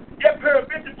 Yes. Yet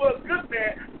peradventure for a good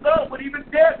man, some would even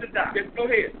dare to die. Yes, go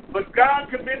ahead. But God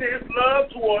commended his love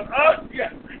toward us,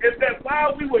 yes, is that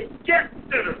while we were yet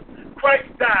sinners, Christ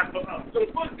died for us. So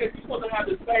the book says you're supposed to have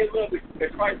the same love that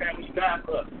Christ had when he died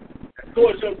for us.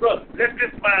 Towards your brother. Let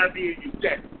this mind be in you.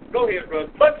 Yes. Go ahead,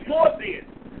 brother. Much more then,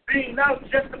 being now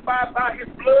justified by his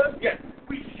blood, yes,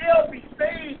 we shall be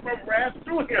saved from wrath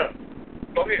through him.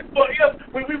 Go ahead. For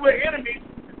if, when we were enemies,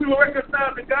 we were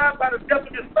reconciled to God by the death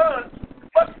of his son,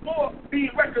 much more being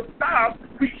reconciled,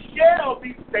 we shall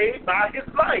be saved by his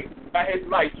life. By his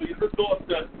life. So you look up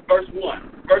to verse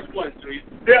 1. Verse 1, so you,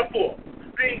 therefore,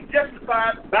 being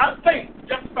justified by faith.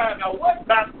 Justified by what?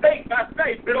 By faith. By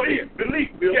faith.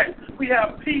 Believe, Bill. Yes. We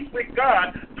have peace with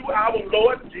God through our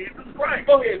Lord Jesus Christ.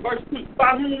 Go ahead, verse 2.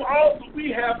 By whom also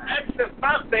we have access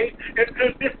by faith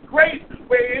into this grace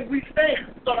wherein we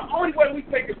stand. So the only way we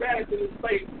take advantage of this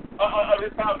faith, of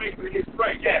this salvation in his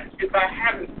grace, yes, is by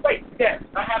having faith. Yes,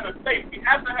 by having faith. We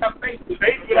have to have faith.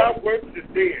 Faith without works is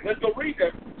dead. Let's go read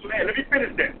that. Let me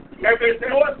finish that. And we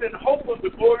rejoice in hope of the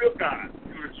glory of God.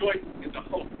 We rejoice in the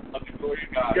hope of the glory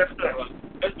of God. Yes, sir.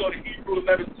 Let's go to Hebrews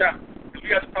 11th chapter. Because we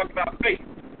have to talk about faith.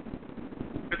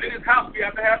 Because in this house, we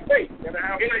have to have faith. In this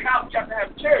house, we have to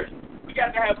have charity. We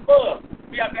have to have love.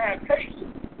 We have to have patience.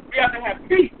 We have to have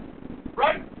peace.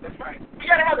 Right? That's right. We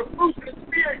got to have the fruits of the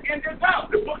Spirit in this house.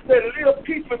 The book said, live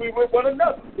peacefully with one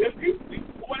another. Live peacefully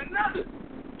with one another.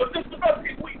 But this is about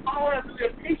if we all have to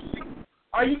live peacefully,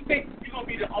 are you think you're going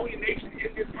to be the only nation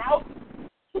in this house?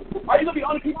 Are you going to be the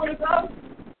only people in this house?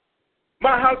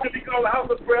 My house should be called a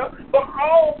house of prayer for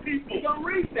all people. You're going to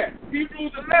read that.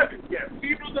 Hebrews 11. Yes.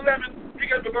 Hebrews 11, pick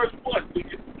up the verse 1.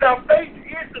 Now, faith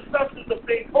is the substance of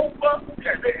things hoped for,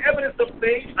 the evidence of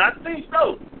things not seen.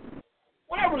 So,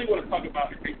 what I really want to talk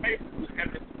about is faith is the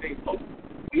evidence of things hoped for.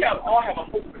 We all have a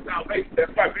hope for salvation.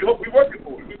 That's right. We hope we're working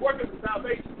for it. We're working for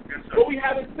salvation. Yes, sir. But we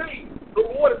haven't seen the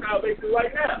reward of salvation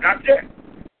right now. Not yet.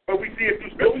 But we see it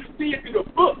through Scripture. But we see it through the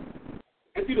book.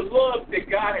 And through the love that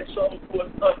God has shown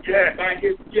towards us by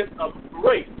his gift of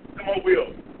grace. Come on,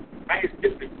 Will. By his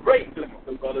gift of grace, sisters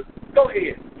and brothers. Go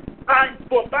ahead.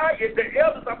 For by it the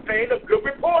elders obtained a good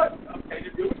report.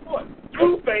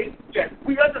 Through faith, yes,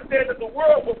 we understand that the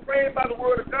world was framed by the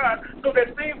word of God, so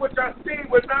that things which are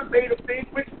seen were not made of things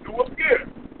which do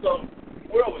appear. So the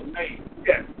world was made,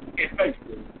 yes, in faith.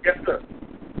 Yes, sir.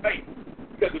 Faith.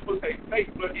 Because the book says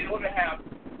faith, but in order to have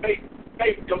faith,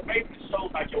 your faith is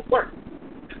shown by your work.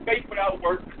 The faith without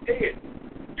work is dead.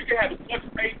 You can have as much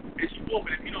faith as you want,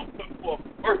 but if you don't put forth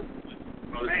work,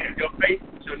 your faith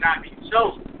shall not be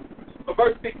shown. But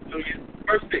verse 6,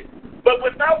 verse 6. But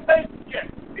without faith, yes,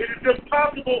 it is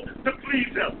impossible to please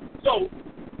him. So,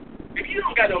 if you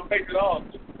don't got no faith at all,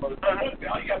 all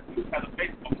you have to do is have a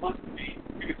faith for mustard.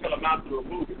 You can tell a mountain to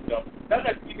remove itself. That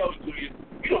lets me know, Julius,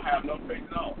 you don't have no faith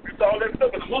at all. It's all that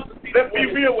stuff. Let's be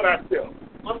real with ourselves.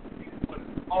 Mustard seed is what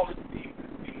all the seeds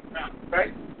in the mountain, right?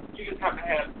 You just have to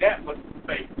have that much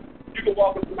faith. You can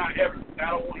walk up to Mount Everest.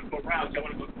 I don't want to go around. I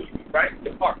want to go through you, right?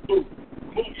 Depart, move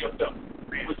yourself.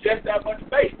 With just that much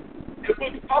faith. And the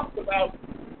book talks about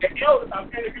the elders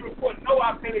obtained a good report.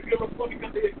 Noah obtained a good report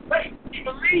because of his faith. He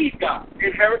believed God.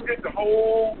 Inherited the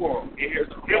whole world.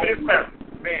 Inherited the whole world.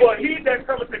 Man. For he that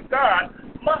cometh to God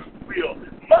must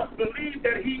believe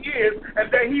that he is,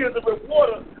 and that he is a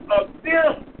rewarder of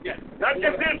them. Yes. Not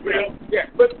just Israel, yes,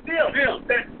 but them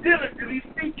that diligently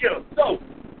seek him. So,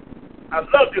 I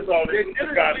love this all this.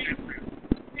 God is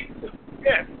Israel.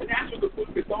 Yes. And that's what the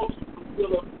book is. Those who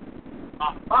fulfill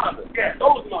my Father. Yes.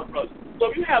 Those are my brothers. So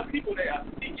if you have people that are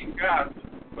seeking God,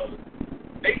 brothers,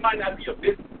 they might not be a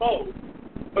business foe,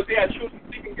 but they are truly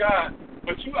seeking God.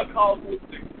 But you are called to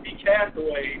be cast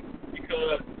away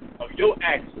because of your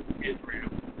actions, Israel.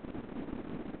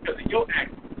 Because of your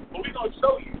actions. But we're going to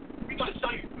show you. We're going to show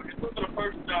you. Let's go to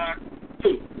 1 John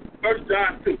 2. 1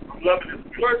 John 2. I'm loving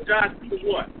this. 1 John 2 is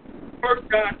what? 1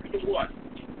 John 2 is what?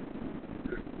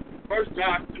 1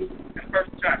 John 2 and 1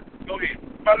 chapter. Go ahead.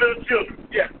 My little children.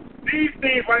 Yes. These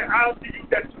things write out to you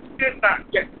that you sin not.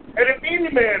 Yes. And if any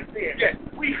man sin, yes,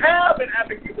 we have an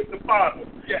advocate with the Father,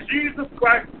 Yes. Jesus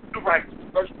Christ the righteous.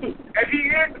 Verse 2. And he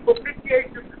is the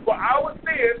propitiation for our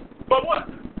sins, but what?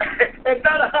 And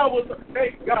not ours,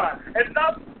 thank God. And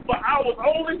not for ours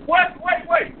only. What?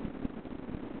 Wait.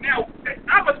 Now,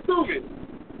 I'm assuming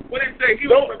when they say he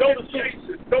was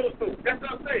propitiation. Don't assume. That's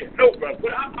what I'm saying. No, brother.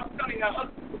 But I'm telling you how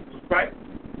other people, Right?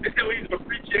 they say he's a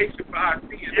propitiation for our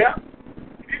sins. Yeah.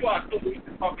 People are assuming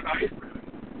he's talking about Israel.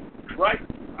 Right?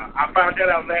 I found that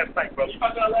out last night, brother. You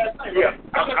found out last night, Yeah.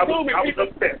 right? I was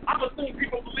upset. I'm assuming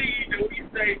people believe that when we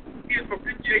say he is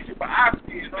propitiation for our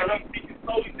sins, that he's speaking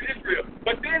solely to Israel.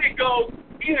 But then it goes,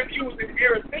 even if you was in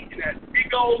error thinking that, it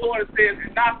goes on and says,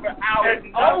 and not for ours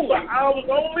And not only. for ours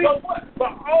only, But what?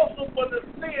 but also for the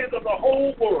sins of the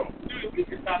whole world. Dude, we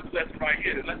can stop the lesson right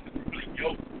here. The lesson is really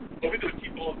joke. So we're going to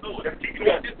keep on doing it. Keep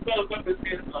Because this spells up and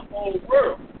says the whole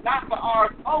world, not for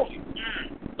ours only.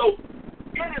 So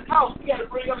in his house, we got to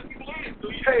bring other people in. So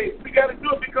Hey, we got to do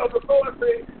it because the Lord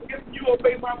said, if you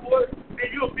obey my voice, then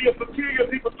you'll be a peculiar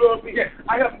people to me. Yes.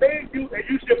 I have made you, and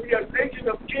you shall be a nation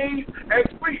of kings and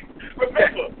priests.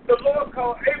 Remember, the Lord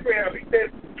called Abraham. He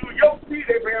said, through your seed,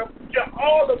 Abraham, shall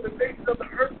all of the nations of the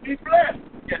earth be blessed.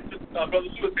 yes, Brother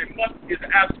Lewis said, must is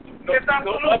absolute. No, It's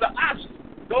absolute. no other option.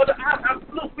 No other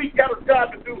absolute. We got a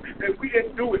job to do, and we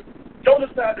didn't do it. Don't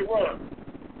decide to run.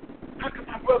 How come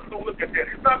my brother don't look at that?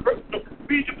 It's not personal.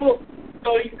 Read your book.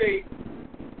 So he said,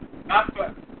 not for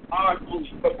ours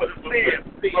only, But for the sin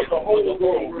of the whole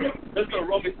world. Let's go to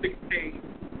Romans 16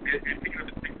 and think of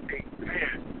the 16.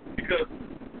 Man. Because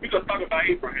we're going to talk about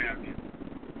Abraham here.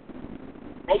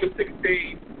 Romans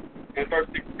 16 and verse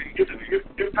 16.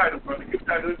 Give title, brother. Give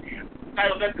title again.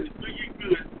 Title lesson is Do You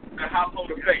Good in the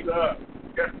Household of Faith?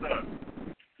 Yes, sir.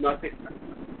 No, I think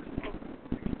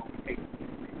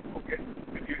Okay.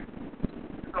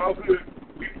 It's all good.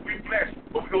 We blessed,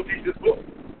 but we're going to teach this book.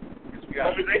 yes, we got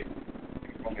Romans 8.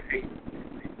 Romans 8.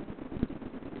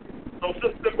 So,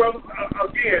 sisters and brothers,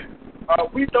 again,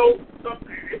 we know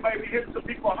it might be hitting some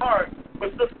people's heart, but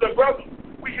sisters and brothers,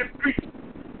 we is priests.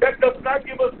 That does not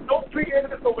give us no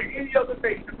preeminence over any other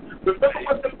nation. Remember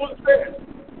what the book says.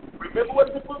 Remember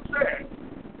what the book says.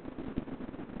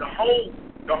 The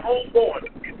homeborn.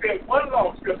 It said one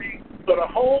law shall be for the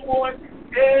homeborn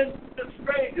and the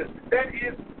strangers. That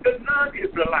is the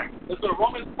non-Israelites. Let's go to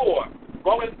Romans 4.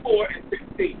 Romans 4 and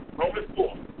 16. Romans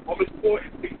 4. Romans 4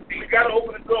 and 16. We got to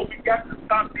open the door. We got to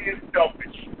stop being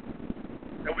selfish.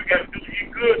 And we got to do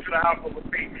good to the household of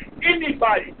faith.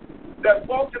 Anybody that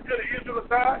walks into the Israel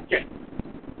side, yes,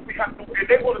 we have to, and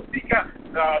they want to seek out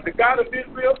the God of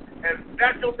Israel and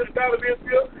snatch on to the God of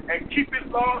Israel and keep his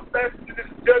laws, statutes, and his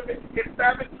judgment, his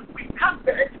Sabbath, we have to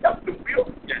accept the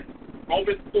will. Yes.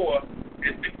 Romans 4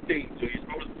 and 16. So it's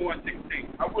Romans 4 and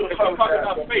 16. I will talk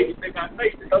about faith. You think I'm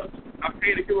faith? I'm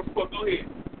paying to give a report. Go ahead.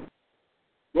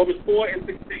 Romans 4 and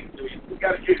 16. So we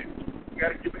got to get it. We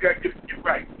got to get it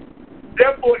right.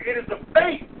 Therefore, it is a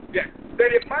faith, yes, that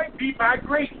it might be by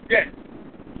grace, yes,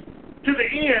 to the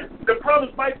end the promise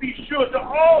might be sure to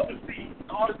all the seed.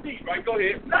 all the seed, right? Go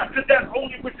ahead. Not to that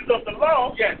only which is of the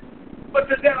law, Yes, but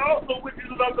to that also which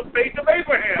is of the faith of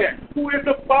Abraham, yes, who is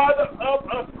the father of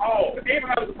us all.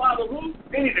 Abraham is the father of who?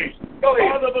 Any nation. Go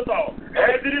ahead. Father of us all.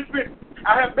 As it is written,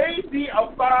 I have made thee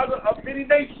a father of many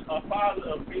nations. A father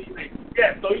of many nations.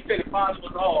 Yes. So he said the father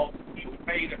was all. He was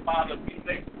made a father of many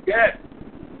nations. Yes.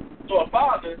 So a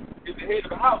father is the head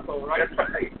of a household, right? That's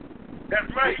right. That's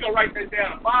right. We're going to write that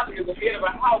down. A father is the head of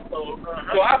a household.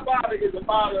 So our father is the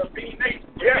father of many nations.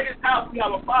 Yeah. In this house, we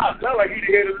have a father. Not like he's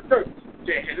the head of the church.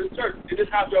 Yeah, in this church. In this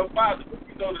house, we have a father. But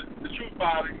we know that the true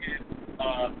father is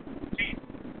Jesus,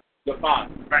 the Father.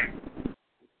 Right.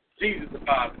 Jesus, the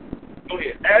Father. Go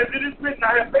ahead. As it is written,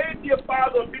 I have made thee a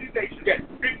father of many nations. Yes.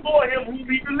 Before him whom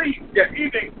he believed. Yes.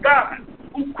 Even God,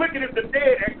 who quickeneth the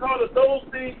dead and calleth those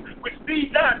things which be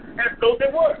not as though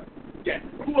they were. Yes.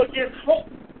 Who against hope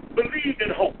believed in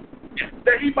hope. Yes.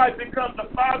 That he might become the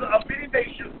father of many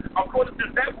nations, according to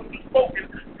that which was spoken,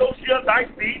 so shall thy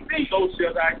seed be. So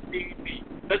shall thy seed be.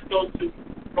 Let's go to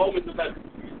Romans 11.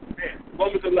 Yeah.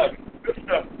 Romans 11. Good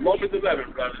stuff. Romans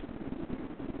 11, brother.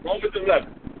 Romans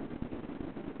 11.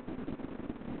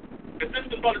 Because this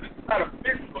is not a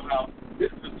physical house.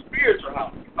 This is a spiritual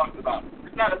house we talked about.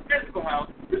 It's not a physical house.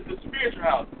 This is a spiritual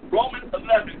house. Romans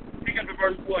 11, pick up in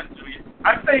verse 1, Julius.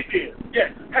 I say this.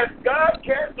 Yes. Has God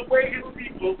cast away his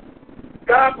people?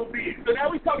 God forbid. So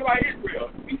now we talk about Israel.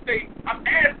 We say, I'm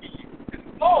asking you. This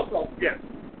is Paul talking. Yes.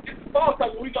 This is Paul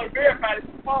talking. We're going to verify this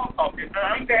is Paul talking.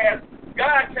 We say, has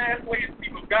God cast away his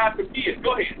people? God forbid.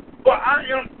 Go ahead. But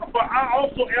I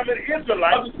also am an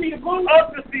Israelite Of the seed of who?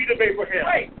 of the seed of Abraham.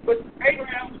 Right. But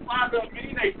Abraham was the father of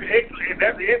many nations. Excellent.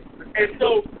 That's it. And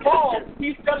so Paul,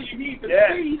 he's telling you he's the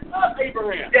seed of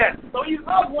Abraham. Yes. So he's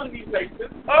of one of these nations,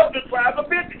 of the tribe of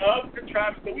Benjamin. Of the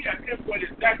tribe. So we have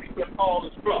pinpointed exactly where Paul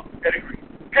is from. Pedigree.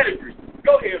 Pedigree.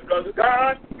 Go ahead, brother.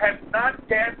 God has not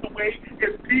cast away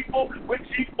his people which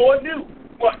he foreknew.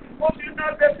 What? Well, you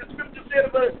know that the scripture said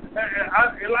about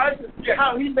Elijah,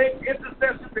 how he made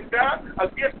intercession to God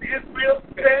against Israel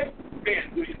today?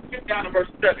 Man, do you get down to verse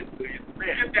 7, do you?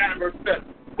 Get down to verse 7.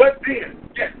 But then,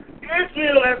 yes,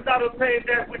 Israel has not obtained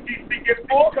that which he seeketh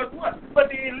for, because what?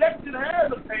 But the election has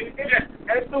obtained it, yes,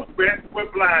 and the rest were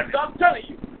blinded. So I'm telling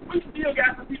you, we still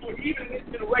got some people, even in this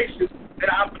generation, that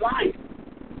are blinded.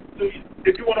 So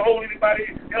if you want to hold anybody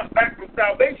else back from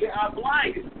salvation, are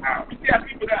blinded. We still have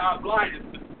people that are blinded.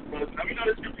 Now, we know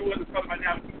the scripture wasn't talking about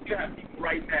now, but we still have people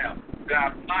right now that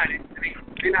are blinded.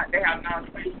 They have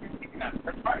non-faith.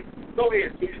 That's right. Go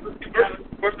ahead, please. Let's get down to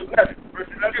verse 11.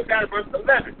 Let's get down to verse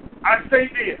 11. I say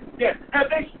this. Yes. Have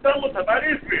they stumbled about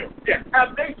Israel? Yes.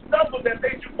 Have they stumbled that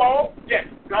they should fall? Yes.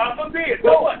 God forbid.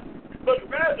 No what? But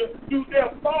rather, through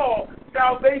their fall,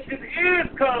 salvation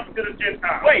is come to the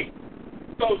Gentiles. Wait.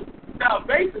 So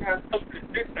salvation has come to the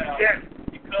Gentiles, yes,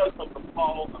 because of the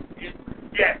fall of Israel.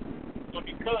 Yes. So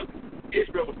because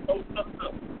Israel was so stuffed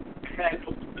up, it had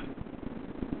no stability.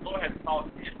 Lord has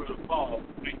caused Israel to fall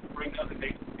to bring other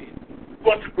nations in.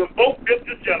 But to provoke them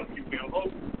to jealousy,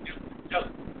 Provoke them to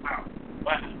jealousy. Wow.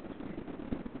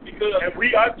 Because and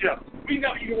we are jealous. We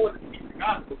never even want to teach the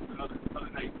gospel to other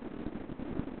nations.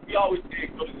 We always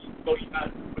said go to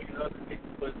United to bring other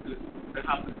nations, but the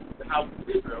house of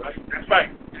Israel, right? That's right.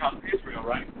 The house of Israel,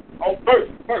 right? On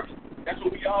first. That's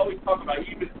what we always talk about.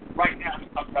 Even right now, we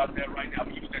talk about that right now.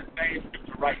 We use that same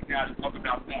scripture right now to talk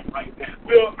about that right now.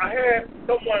 Well, I had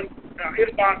someone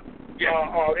inbox, they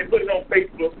put it on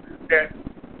Facebook that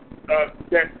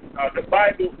the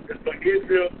Bible is for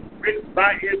Israel, written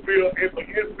by Israel, and for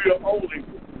Israel only.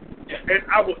 Yes. And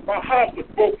my heart was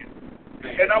broken,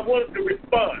 and I wanted to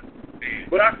respond,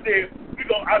 but I said,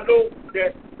 I know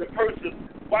that the person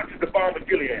watches the Balm of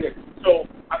Gilead. Yes. So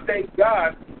I thank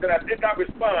God that I did not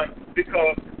respond,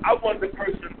 because I want the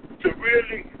person to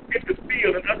really get the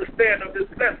feel and understand of this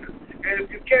lesson. And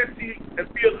if you can't see and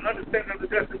feel and understand of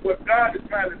this lesson, what God is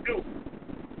trying to do,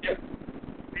 yes,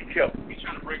 be careful. He's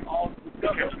trying to bring all to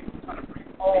himself. He's trying to bring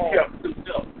all to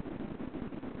himself.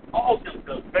 All to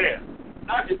himself. Man.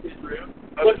 Not just Israel,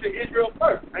 but to Israel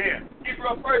first. Man.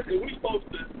 Israel first, and we're supposed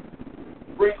to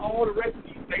bring all the rest of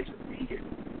these nations in.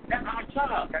 That's our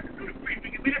job. That's to do the priest.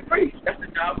 We can be the priest. That's the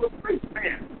job of the priest.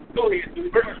 Man. Go ahead,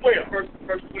 dude. Verse 12. Verse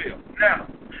 12. Now,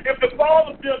 if the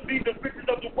fall of them be the riches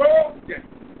of the world, yes,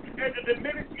 and the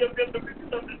diminishing of them the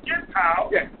riches of the Gentiles,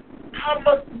 yes, how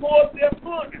much more their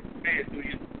fullness? Man,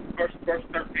 dude. Verse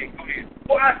 13. Go ahead.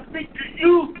 For I speak to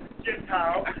you,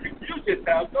 Gentiles. I speak to you,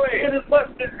 Gentiles. Go ahead.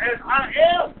 Inasmuch as I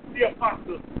am the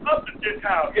apostle of the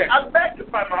Gentiles, yes, I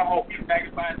magnify my office. He's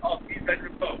magnifying office. He's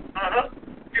making both.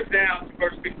 Skip down to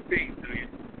verse 15, do you?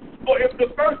 For if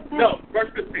the first group... No, verse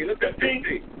 15. Look at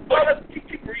 15. Well, let's keep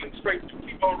reading straight.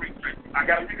 Keep on reading straight. I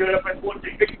got to pick it up at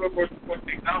 14. Pick it up verse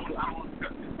 14. I don't want to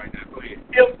discuss this right now. Go ahead.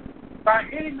 If by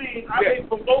any means I may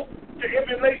provoke to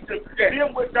emulation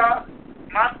them which are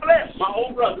my flesh, my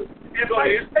own brothers, and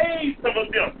might save some of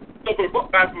them. So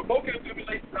by provoking them to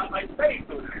emulation, I might save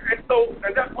some of them.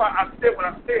 And that's why I said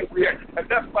what I said, and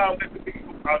that's why I was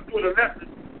doing a lesson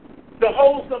to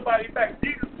hold somebody back.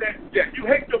 Jesus said, you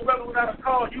hate your brother without a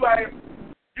cause, you are in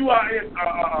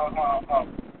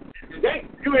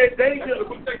danger of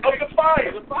the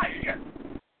fire.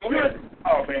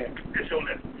 Oh man, it's your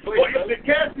lesson. For if the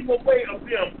casting away of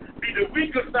them be the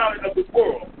reconciling of the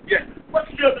world, what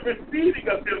shall the receiving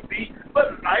of them be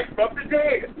but life from the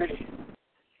dead? Man.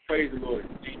 Praise the Lord.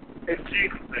 In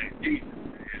Jesus' name. Jesus.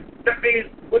 That means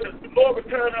when the Lord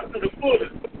returns us to the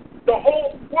fullness, the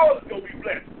whole world is going to be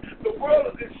blessed. The world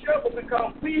is in shambles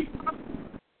because we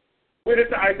went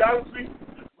into idolatry.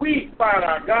 We find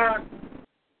our God,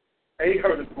 and He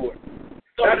hurt us for it.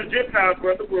 So now the Gentiles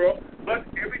run the world, but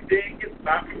everything is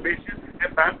by permission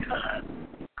and by time.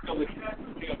 So the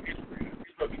captivity of Israel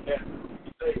is going to be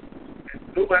saved.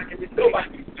 Nobody can be saved.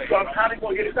 So how are they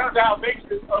going to get it out?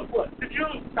 Salvation of what? The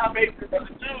Jews. Salvation of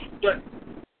the Jews, but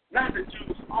not the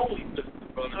Jews only,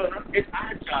 brother. It's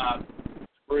our job to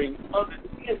bring others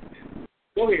in.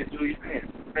 Go ahead, Julius.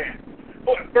 Man.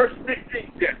 Verse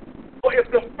 16, For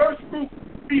if the first group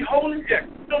be holy,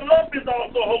 the lump is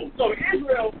also holy. So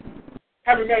Israel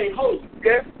have remained holy.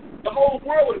 Yes. The whole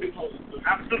world would have been holy.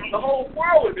 Absolutely. The whole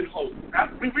world would have been holy.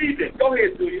 We read this. Go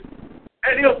ahead, Julius.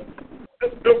 And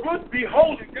if the root be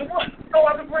holy, then what? No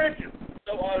other branches.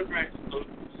 No other branches. So,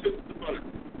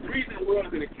 the reason the world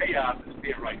is in a chaos is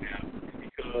there right now is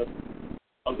because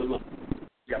of the lump.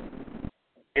 Yep.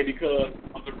 And because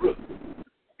of the root?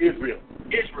 Israel.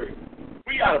 Israel.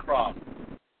 We got a problem.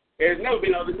 There's never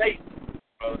been other nations.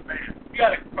 Man, we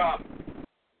got a problem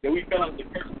that we fell under the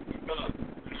curse that we fell under.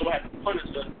 So I had to punish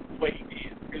us the way he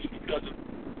did. It was because of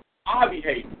our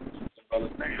behavior.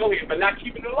 Go ahead, but not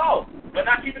keeping the law. Go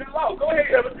ahead,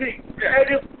 17. And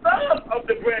if some of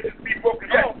the branches be broken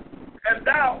off, and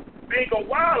thou, being a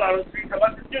wild out of the street,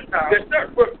 about the Gentiles,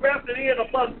 were grafted in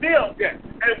among them,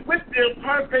 and with them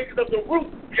partakers of the root,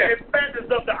 and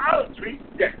planters of the olive tree,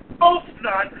 boast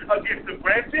not against the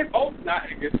branches,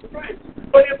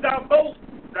 but if thou boast,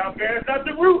 thou bearest not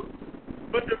the root,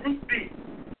 but the root thee.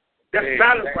 That's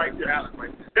balance right there.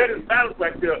 That is balance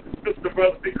right there, sister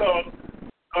brother, because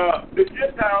the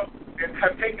Gentiles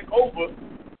have taken over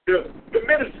the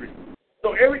ministry.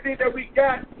 So everything that we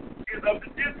got is of the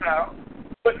Gentiles,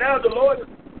 but now the Lord is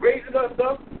raising us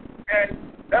up, and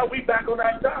now we back on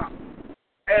our job.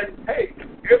 And hey,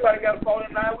 everybody got to fall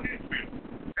in line with Israel.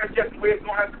 That's just the way it's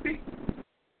going to have to be.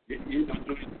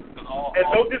 And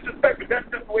no disrespect, but that's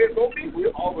just the way it's going to be.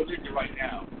 We're all religion right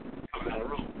now coming out of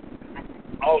Rome.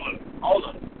 All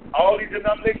of them. All these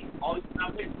denominations.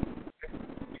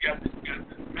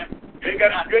 You ain't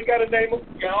got to name them.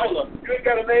 Yeah, all of them. You ain't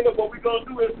got to name them. What we're going to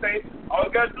do is say, all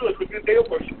you got to do is look at their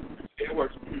worship.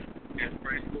 Yes,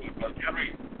 praise God.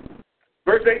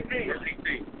 Verse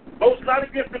 18. Boast not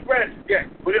against the branches.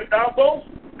 But if thou boast,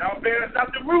 thou bearest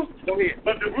not the root. Go ahead.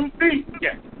 But the root thee.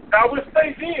 Thou wilt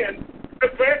say then, the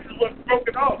branches was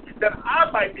broken off, that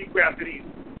I might be grafted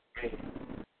in.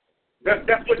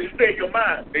 That's what you say in your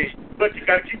mind. But you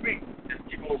got to keep reading. Just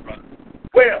keep on, brother.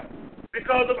 Well,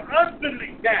 because of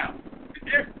unbelief. Now,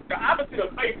 the opposite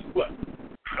of faith is what?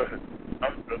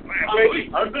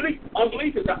 Unbelief.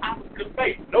 Unbelief is the opposite of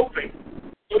faith. No faith.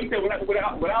 So he said,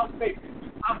 without faith,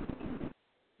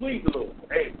 please the Lord.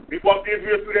 Hey, we walked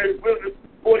Israel through that wilderness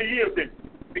 40 years, didn't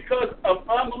we? Because of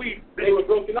unbelief, they were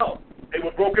broken off.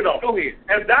 Go ahead.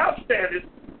 And thou standest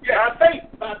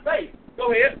by faith.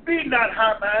 Go ahead. Be not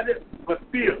high-minded, but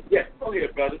fear. Yes, go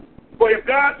ahead, brother. For if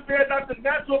God spare not the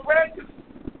natural branches,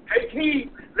 take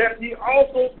heed lest he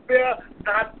also spare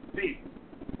not thee.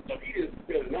 So he didn't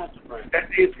spare the natural branches.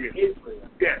 That's Israel.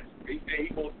 Yes. He said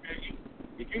he won't spare you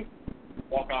if you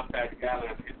walk outside the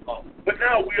guidelines of his law. But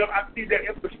now, Will, I see that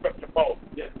infrastructure fall.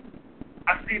 Yes.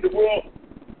 I see the world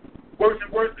worse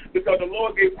and worse because the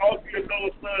Lord gave all three of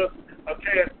those sons a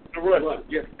chance to run.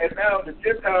 Yes. And now the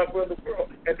Gentiles run the world,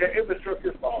 and their infrastructure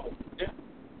is falling. Yeah.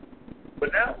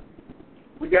 But now,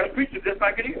 we got to preach it just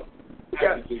like it is. We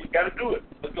got to do it.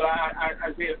 Let's go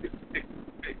Isaiah 56.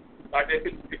 Isaiah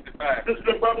 56:5. Sisters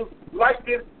and brothers, like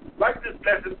this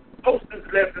lesson, post this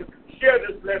lesson, share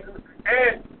this lesson,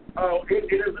 and it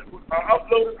is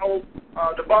uploaded on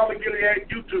the Balm and Gilead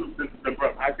YouTube, sisters and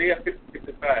brothers. Isaiah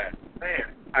 56:5.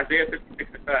 Man. Isaiah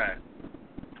 56:5.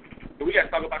 So we got to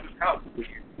talk about this house.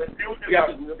 Let's deal with this we house.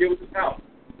 have to deal with this house.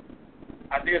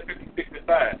 Isaiah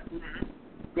 56:5.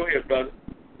 Go ahead, brother.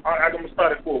 All right, I'm going to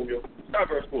start at 4, Will. Start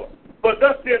verse 4. But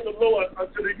thus saith the Lord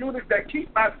unto the eunuchs that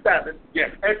keep my Sabbath,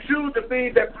 and choose the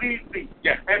things that please me,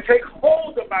 and take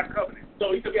hold of my covenant.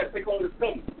 So he said we got to take hold of his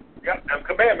covenant. Yep, them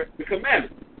commandments. The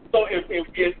commandments. So if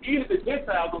either the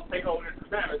Gentiles don't take hold of his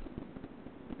commandments,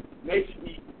 they should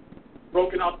be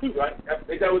broken off too, right? That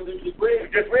was just read.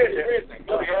 We just read that.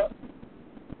 Go ahead.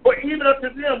 For even unto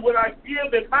them will I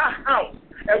give in my house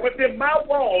and within my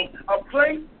walls a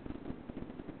place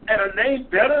and a name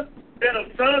better than of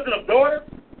sons and of daughters.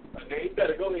 A name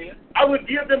better. Go ahead. I will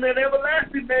give them an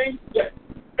everlasting name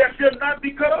that shall not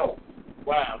be cut off.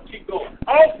 Wow. Keep going.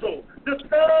 Also, the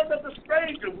sons of the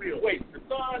stranger will. Wait, the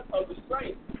sons of the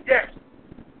stranger. Yes.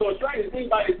 So a stranger is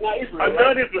anybody that's not Israelite. A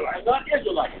non-Israelite. A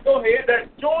non-Israelite. Go ahead. That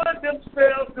join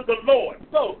themselves to the Lord.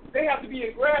 So they have to be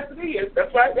engrafted in.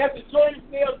 That's right. They have to join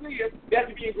themselves in. They have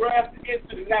to be engrafted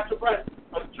into the natural branch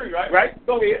of the tree, right? Right.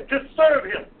 Go ahead. To serve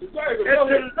him. To serve him. And Go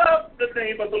to ahead. love the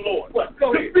name of the Lord. What?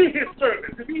 Go to ahead. be his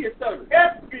servant. To be his servant.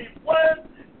 Everyone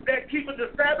that keepeth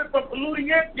the Sabbath from polluting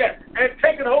it, and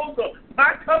taking hold of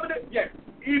my covenant,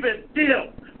 even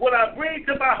them will I bring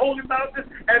to my holy mountain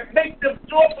and make them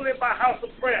joyful in my house of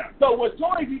prayer. So what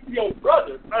joins you to your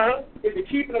brothers is the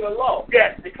keeping of the law.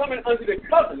 Yes. They coming under the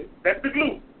covenant. That's the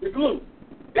glue. The glue.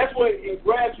 That's what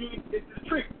engrafts you into the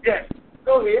tree. Yes.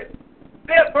 Go ahead.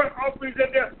 Their burnt offerings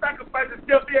and their sacrifices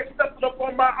shall be accepted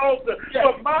upon my altar. Yes.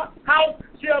 For my house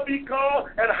shall be called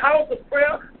a house of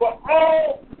prayer for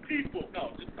all people. No,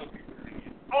 just some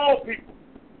people. All people.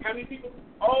 How many people?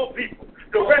 All people.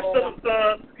 The rest of the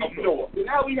sons of Noah. So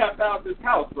now we have found this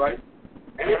house, right?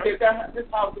 And it says that this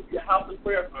house will be a house of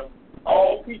prayer for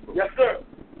all people. Yes, sir.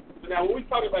 So now when we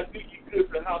talk about do you good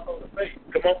for the household of faith,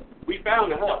 Come on. we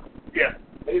found the house. Yes.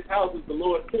 and his house is the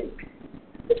Lord's kingdom.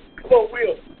 Come on,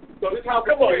 Will. So this house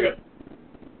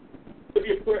to be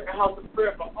a house of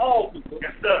prayer for all people.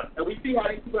 Yes, sir. And we see how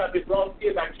these people have been brought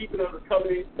in by keeping under the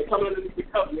covenant, and coming underneath the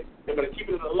covenant, and by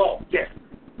keeping under the law. Yes.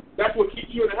 That's what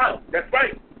keeps you in the house. That's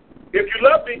right. If you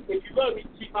love me,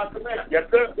 keep my commandments. yes,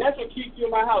 sir. That's what keeps you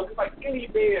in my house. It's like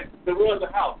any man that runs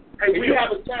a house. Hey, if you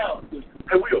have a child,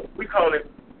 Hey, Will, we call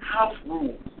it house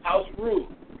rules. house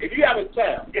rules. If you have a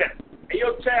child, Yes. and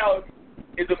your child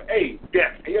is of age,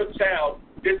 Yes. and your child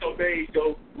disobeys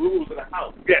your rules of the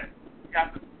house, Yes. you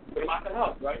have to put them out the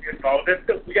house, right? It's all that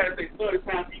stuff. You got to say, son, it's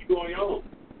time for you to go on your own.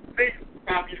 See? It's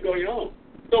time for you to go on your own.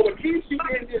 So what keeps you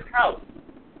in this house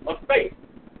of faith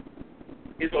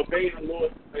is obeying the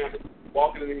Lord's commandments,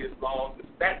 walking in his laws and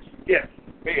statutes. Yes.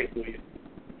 Man, Julius.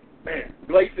 Man.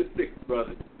 Galatians 6,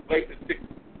 brother. Galatians 6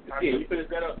 to 10. You finish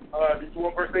that up? Did you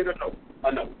want verse 8 or no?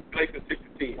 No. Galatians 6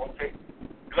 to 10. Okay.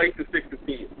 Galatians 6 to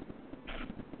 10.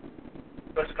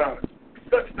 Such knowledge.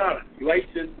 Such knowledge.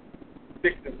 Galatians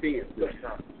 6 to 10. Such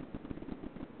knowledge.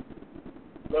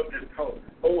 Love this color.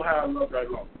 Oh, how I love that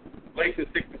law. Galatians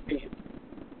 6 to 10.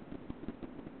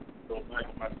 So,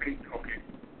 Michael, my feet.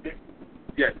 Okay.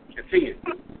 Yes, continue.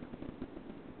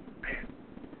 Man.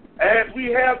 As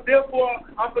we have, therefore,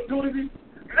 opportunity,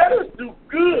 let us do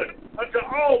good unto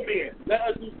all men. Let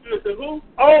us do good to who?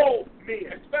 All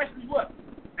men. Especially what?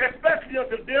 Especially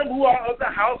unto them who are of the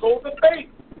household of faith.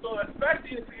 So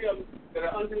especially to them that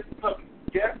are under his covenant,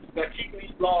 yes, that keep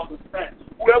these laws and statutes.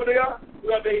 Whoever they are.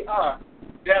 Whoever they are,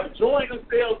 they have joined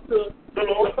themselves to The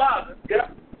Lord. the Father, Yeah.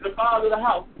 to the Father of the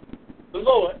house, the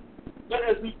Lord. Let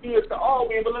us do good to all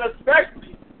men, but let us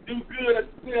especially do good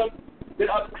unto them that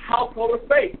are the household of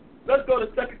faith. Let's go to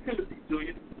 2 Timothy,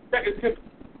 Julius. 2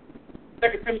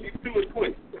 Timothy 2 and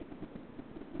 20.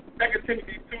 2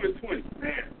 Timothy 2 and 20.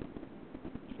 Man.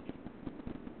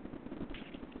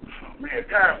 Oh, man,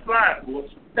 time flies, boy.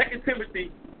 2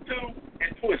 Timothy 2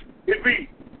 and 20. It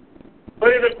reads, but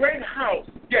in a great house,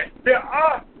 Yes. there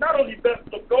are not only vessels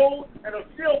of gold and of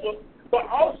silver, but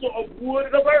also of wood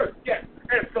and of earth. Yes.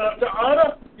 And some to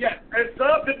honor, Yes. and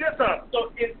some to dishonor.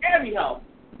 So in every house,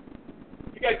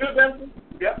 you got good vessels,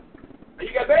 Yeah. and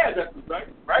you got bad vessels, right?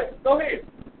 Right? Go ahead.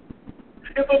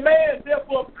 If a man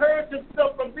therefore purge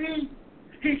himself from these,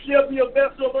 he shall be a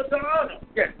vessel unto honor.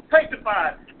 Yes.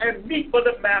 Sanctified and meet for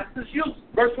the master's use.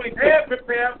 Verse 22. And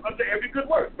prepared unto every good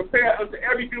work. Prepare unto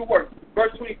every good work.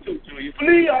 Verse 22, Julius.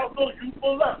 Flee also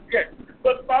youthful lust. Yes.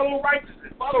 But follow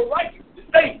righteousness. Follow righteousness.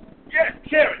 Faith. Yes.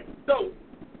 Charity. So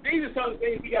these are some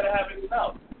things we got to have in this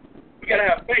house. We got to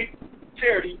have faith,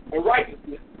 charity, and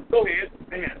righteousness. Go ahead.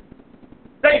 Man.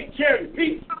 Faith, charity,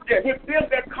 peace. Yes. With them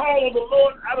that call on the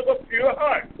Lord out of a pure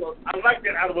heart. So I like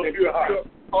that, out of a pure heart.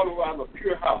 All around a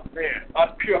pure house. Man.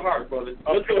 A pure heart, brother.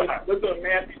 Let's pure go heart. to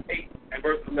Matthew 8 and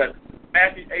verse 11.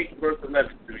 Matthew 8 and verse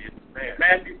 11, Julius. Man.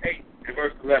 Matthew 8 and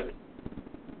verse 11.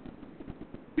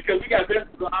 Because we got vessels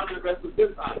of honor and vessels of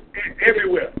dishonor.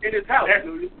 Everywhere. In his house, That's-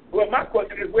 Julius. Well, my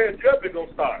question is, where's judgment going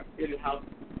to start? In the house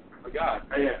of God.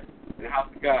 Man. In the house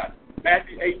of God.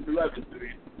 Matthew 8 and 11,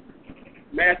 Julius.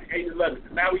 Matthew 8 and 11.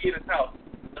 Now we in his house.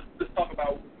 Let's talk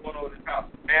about what's going on in his house.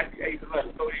 Matthew 8 and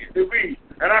 11. Go ahead. It reads,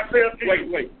 and I say unto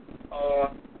you. Wait.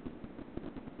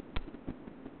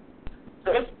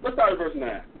 So let's start at verse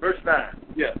 9. Verse 9.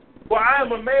 Yes. For I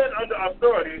am a man under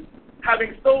authority,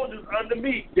 having soldiers under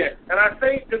me. Yes. And I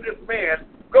say to this man,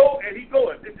 go, and he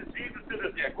goeth. This is Jesus to the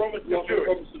Roman Roman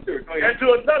centurion. centurion. Go And ahead. to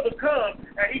another come,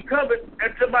 and he cometh,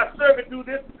 and to my servant do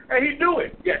this, and he do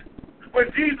it. Yes. When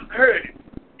Jesus heard it,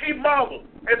 he marveled,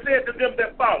 and said to them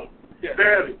that followed, Yes.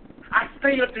 verily, I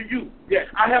say unto you, Yes.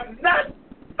 I have not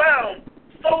found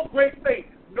so great faith.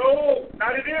 No,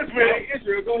 not in Israel.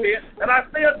 Israel, go ahead. And I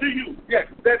say unto you, Yes.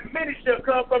 that many shall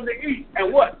come from the east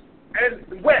And what?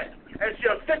 and west, and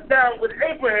shall sit down with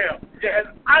Abraham Yes.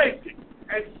 and Isaac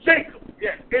and Jacob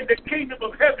Yes. in the kingdom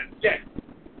of heaven. Yes.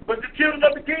 But the children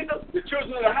of the kingdom, The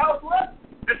children of the house, what?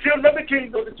 the children of the So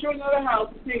kingdom the children of the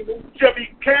house, the kingdom, shall be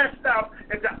cast out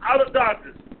into outer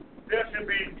darkness. There shall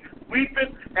be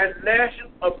weeping and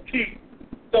gnashing of teeth.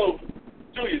 so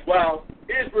Julius, while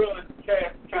Israel is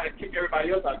trying to kick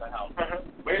everybody else out of the house,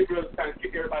 but Israel is trying to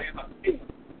kick everybody else out of the kingdom.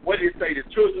 What did it say? The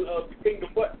children of the kingdom,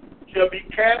 what? Shall be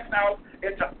cast out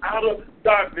into outer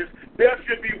darkness. There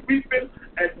should be weeping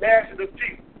and gnashing of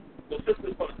teeth. So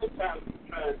sisters, sometimes you're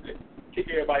trying to kick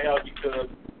everybody out because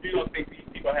you don't think these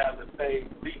people have the same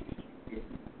beliefs as you,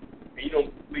 and you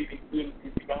don't believe these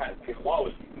people have the same law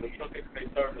as you. You don't think they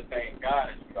serve the same God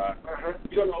as you are.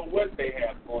 You don't know what they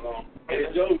have going on, and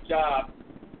it's your job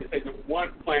to say the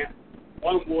one plant,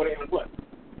 one water, and what?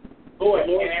 Lord,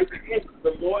 And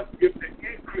the Lord gives the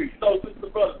increase. So, sister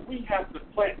brothers, we have to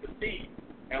plant the seed.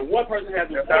 And one person has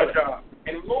That's our job.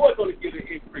 And the Lord's going to give the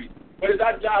increase. But it's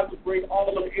our job to bring all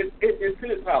of them into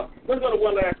his house. Let's go to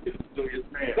one last scripture, Julius.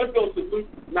 Let's go to Luke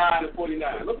 9 and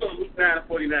 49. Let's go to Luke 9 and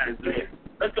 49, Julius.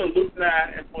 Let's go to Luke 9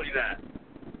 and 49.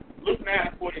 Luke 9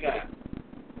 and 49.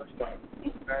 Let's start.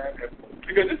 Luke 9 and 49.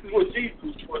 Because this is what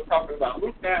Jesus was talking about.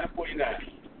 Luke 9 and 49.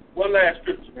 One last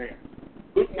scripture, man.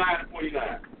 Luke 9 and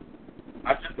 49.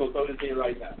 I'm just going to throw this in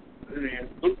right now.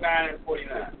 Luke 9 and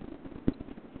 49.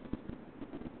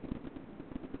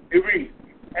 It reads,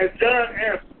 and John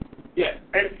answered, yes,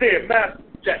 and said, Master,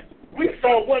 yes, we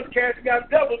saw one casting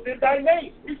out devils in thy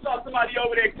name, we saw somebody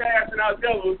over there casting out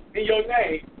devils in your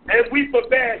name, and we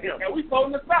forbade him. and we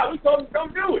told him to stop. We told him to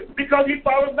don't do it. Because he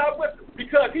followed not with us.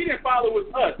 Because he didn't follow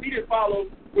with us. He didn't follow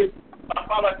with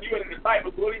you and the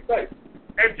disciples. What did he say?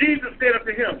 And Jesus said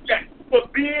unto him, Yes.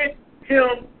 forbid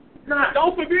him not.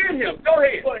 Don't forbid him. Go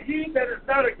ahead. For he that is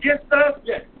not against us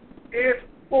Yes. is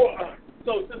for us.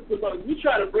 So, sister, brother, you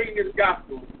try to bring this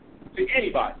gospel to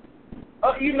anybody,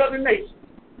 even other nations,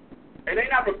 and they're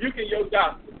not rebuking your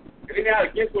gospel, and they're not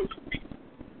against what you speak.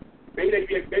 Maybe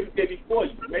they be for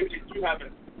you. Maybe that you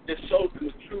haven't just showed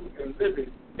them the true and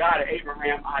living God of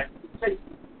Abraham, Isaac, and Jacob.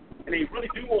 And they really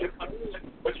do want to come in,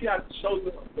 but you have to show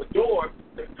them the door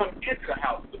to come into the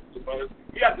house, sister, brother.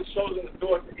 You have to show them the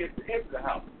door to enter into the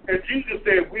house. And Jesus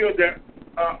said, will there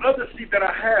other sheep that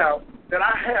I have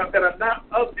that are not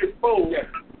of this fold, Yes.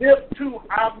 them too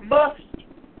I must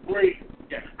bring.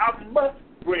 Yes. I must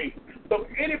bring. So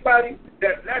anybody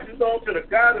that latches on to the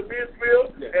God of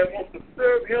Israel Yes. and wants to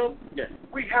serve him, Yes.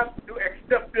 we have to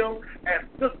accept them as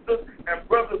sisters and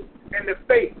brothers in the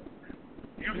faith.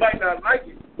 You might not like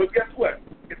it, but guess what?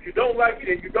 If you don't like it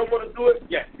and you don't want to do it,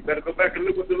 Yes. you better go back and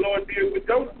look what the Lord did with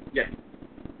Jonah. Yes.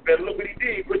 You better look what he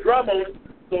did. Put drama on it.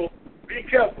 So be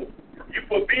careful. You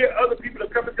forbid other people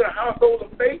to come into the household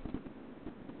of faith,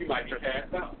 You might be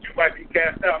cast out. you might be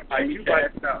cast out. You might be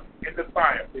cast out in the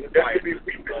fire. There could be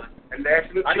weeping and gnashing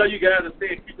of teeth. I know you guys are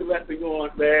saying keep the lesson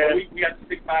going, man. We have to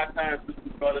stick 5 times,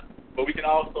 sisters, brothers, but we can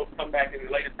also come back in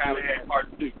a later time and have part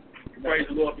 2. Praise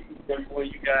the Lord for each and every one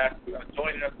of you guys for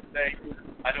joining us today.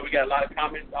 I know we got a lot of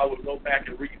comments. I will go back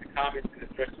and read the comments and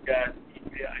address you guys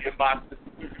in inboxes.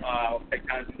 I'll take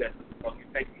time to do that, sisters, brothers.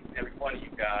 We thank each and every one of you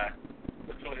guys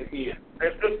for tuning in. And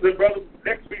sisters and brothers,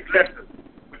 next week's lesson,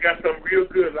 we got something real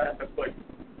good lined up for you.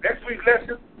 Next week's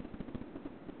lesson,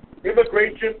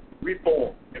 immigration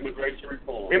reform. Immigration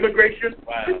reform. Immigration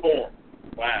Wow. reform.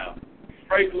 Wow.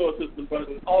 Praise the Lord, sisters and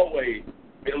brothers. As always,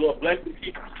 may the Lord bless the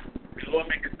people. May the Lord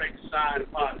make his face shine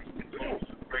upon you. May the Lord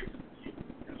show grace to you.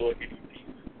 May the Lord give you peace,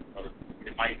 brothers. In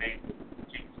the mighty name of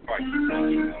Jesus Christ.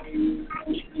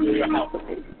 Jesus, fill your house.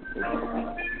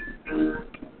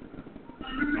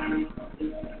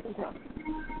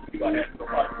 You got to ask the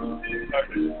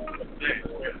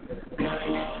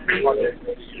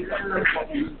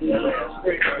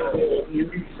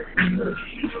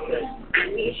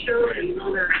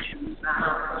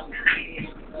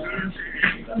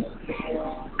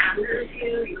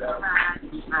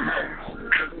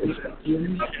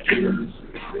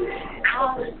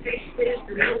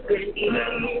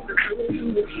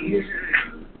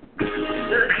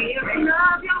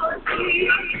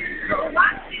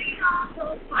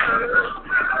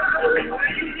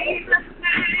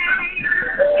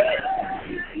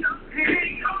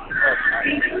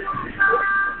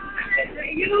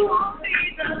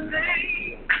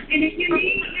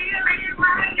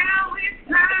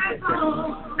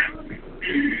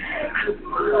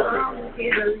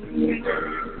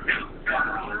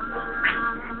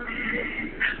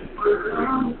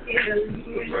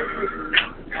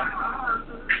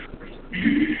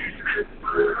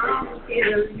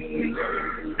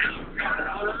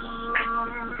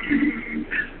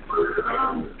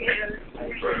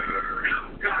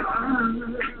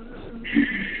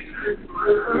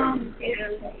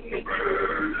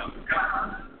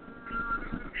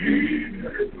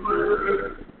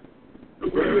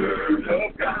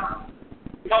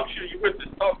Talk to you with this.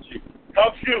 Talk to you.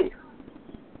 Talk to you.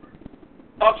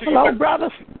 Talk to you. Hello,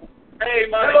 brothers. Hey,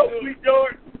 my Hello, sweet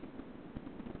George.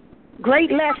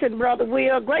 Great lesson, Brother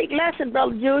Will. Great lesson,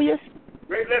 Brother Julius.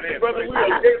 Great lesson, Brother Will.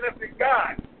 Great lesson,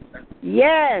 God.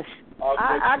 Yes.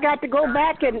 I got to go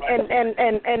back and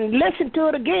listen to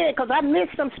it again because I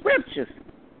missed some scriptures.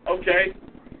 Okay.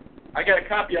 I got a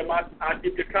copy of my. I'll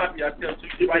give you a copy. I'll tell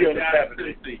you right down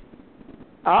to the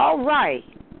All right.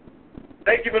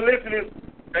 Thank you for listening.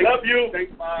 Love you.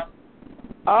 Thanks, Mom.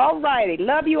 All righty.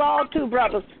 Love you all too,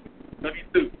 brothers. Love you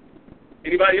too.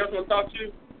 Anybody else want to talk to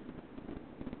you?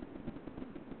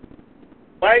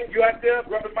 Mike, you out there,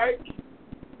 Brother Mike?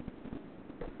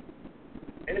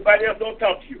 Anybody else want to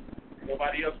talk to you?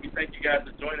 Nobody else. We thank you guys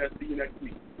for joining us. See you next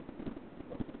week.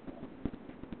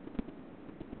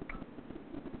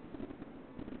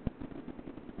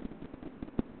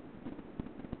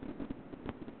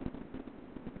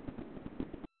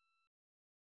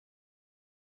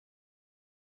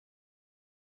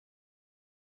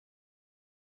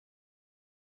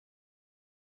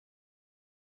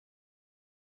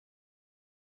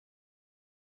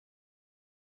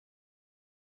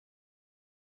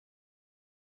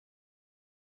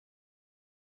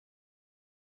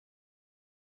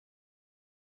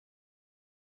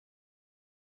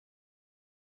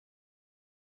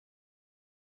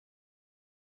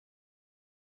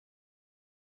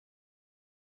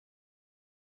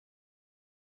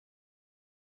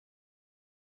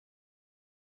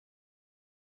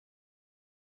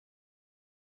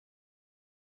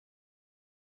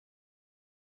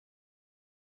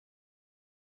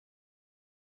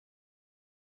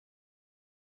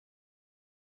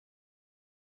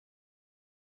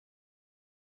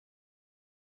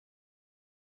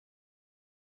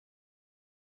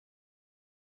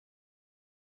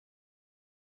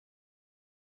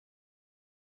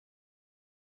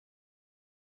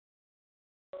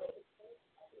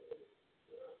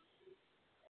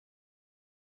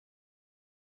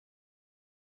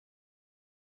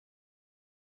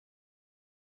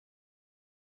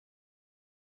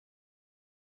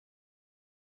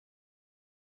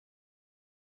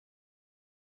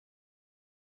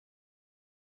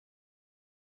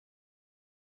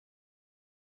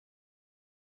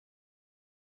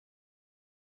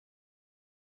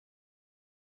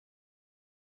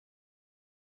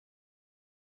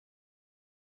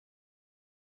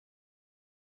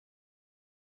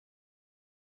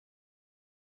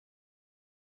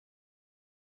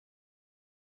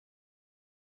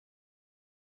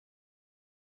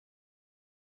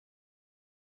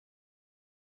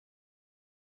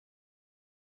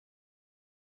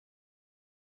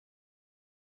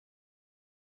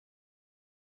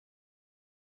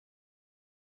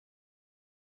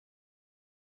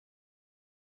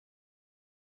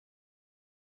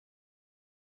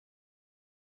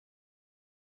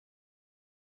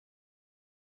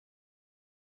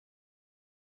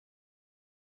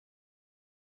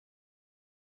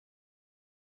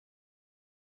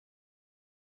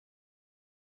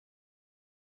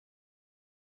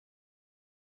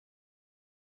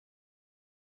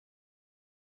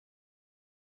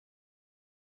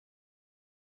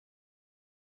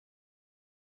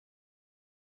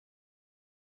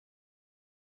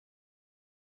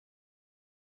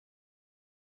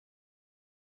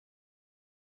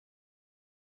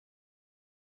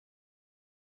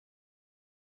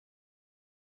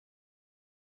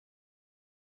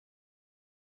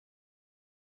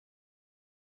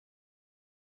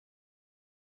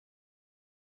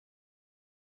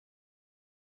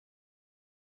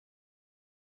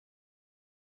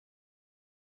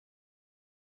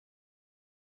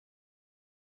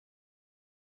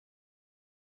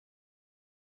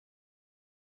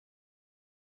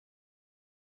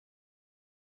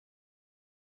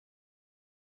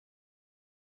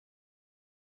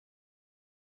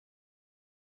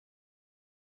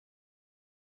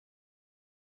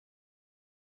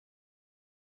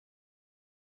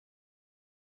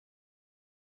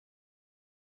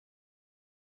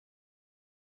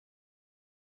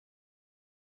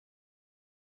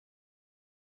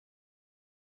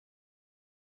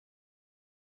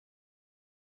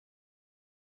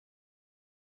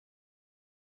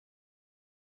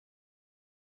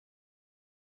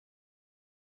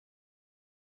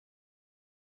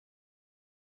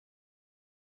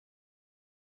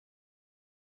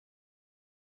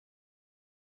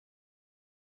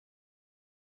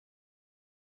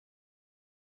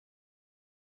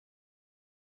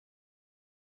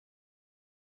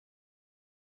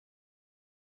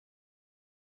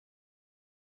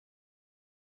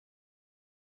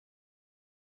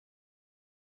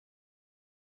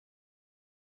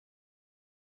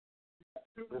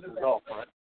 This is off, right?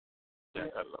 Yeah,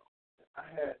 hello. I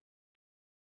had,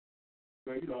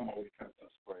 well, you know, I'm always trying to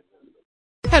spray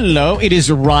this. Hello, it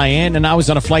is Ryan, and I was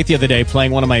on a flight the other day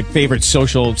playing one of my favorite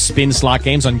social spin slot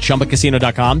games on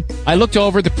ChumbaCasino.com. I looked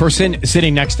over at the person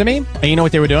sitting next to me, and you know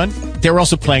what they were doing? They were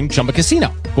also playing Chumba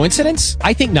Casino. Coincidence?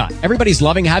 I think not. Everybody's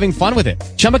loving having fun with it.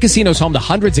 Chumba Casino is home to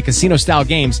hundreds of casino-style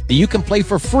games that you can play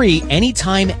for free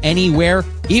anytime, anywhere,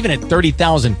 even at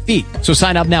 30,000 feet. So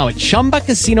sign up now at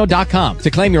ChumbaCasino.com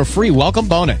to claim your free welcome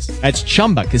bonus. That's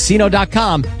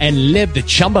ChumbaCasino.com and live the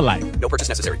Chumba life. No purchase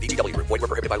necessary. VGW Group. Void where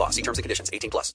prohibited by law. See terms and conditions. 18+.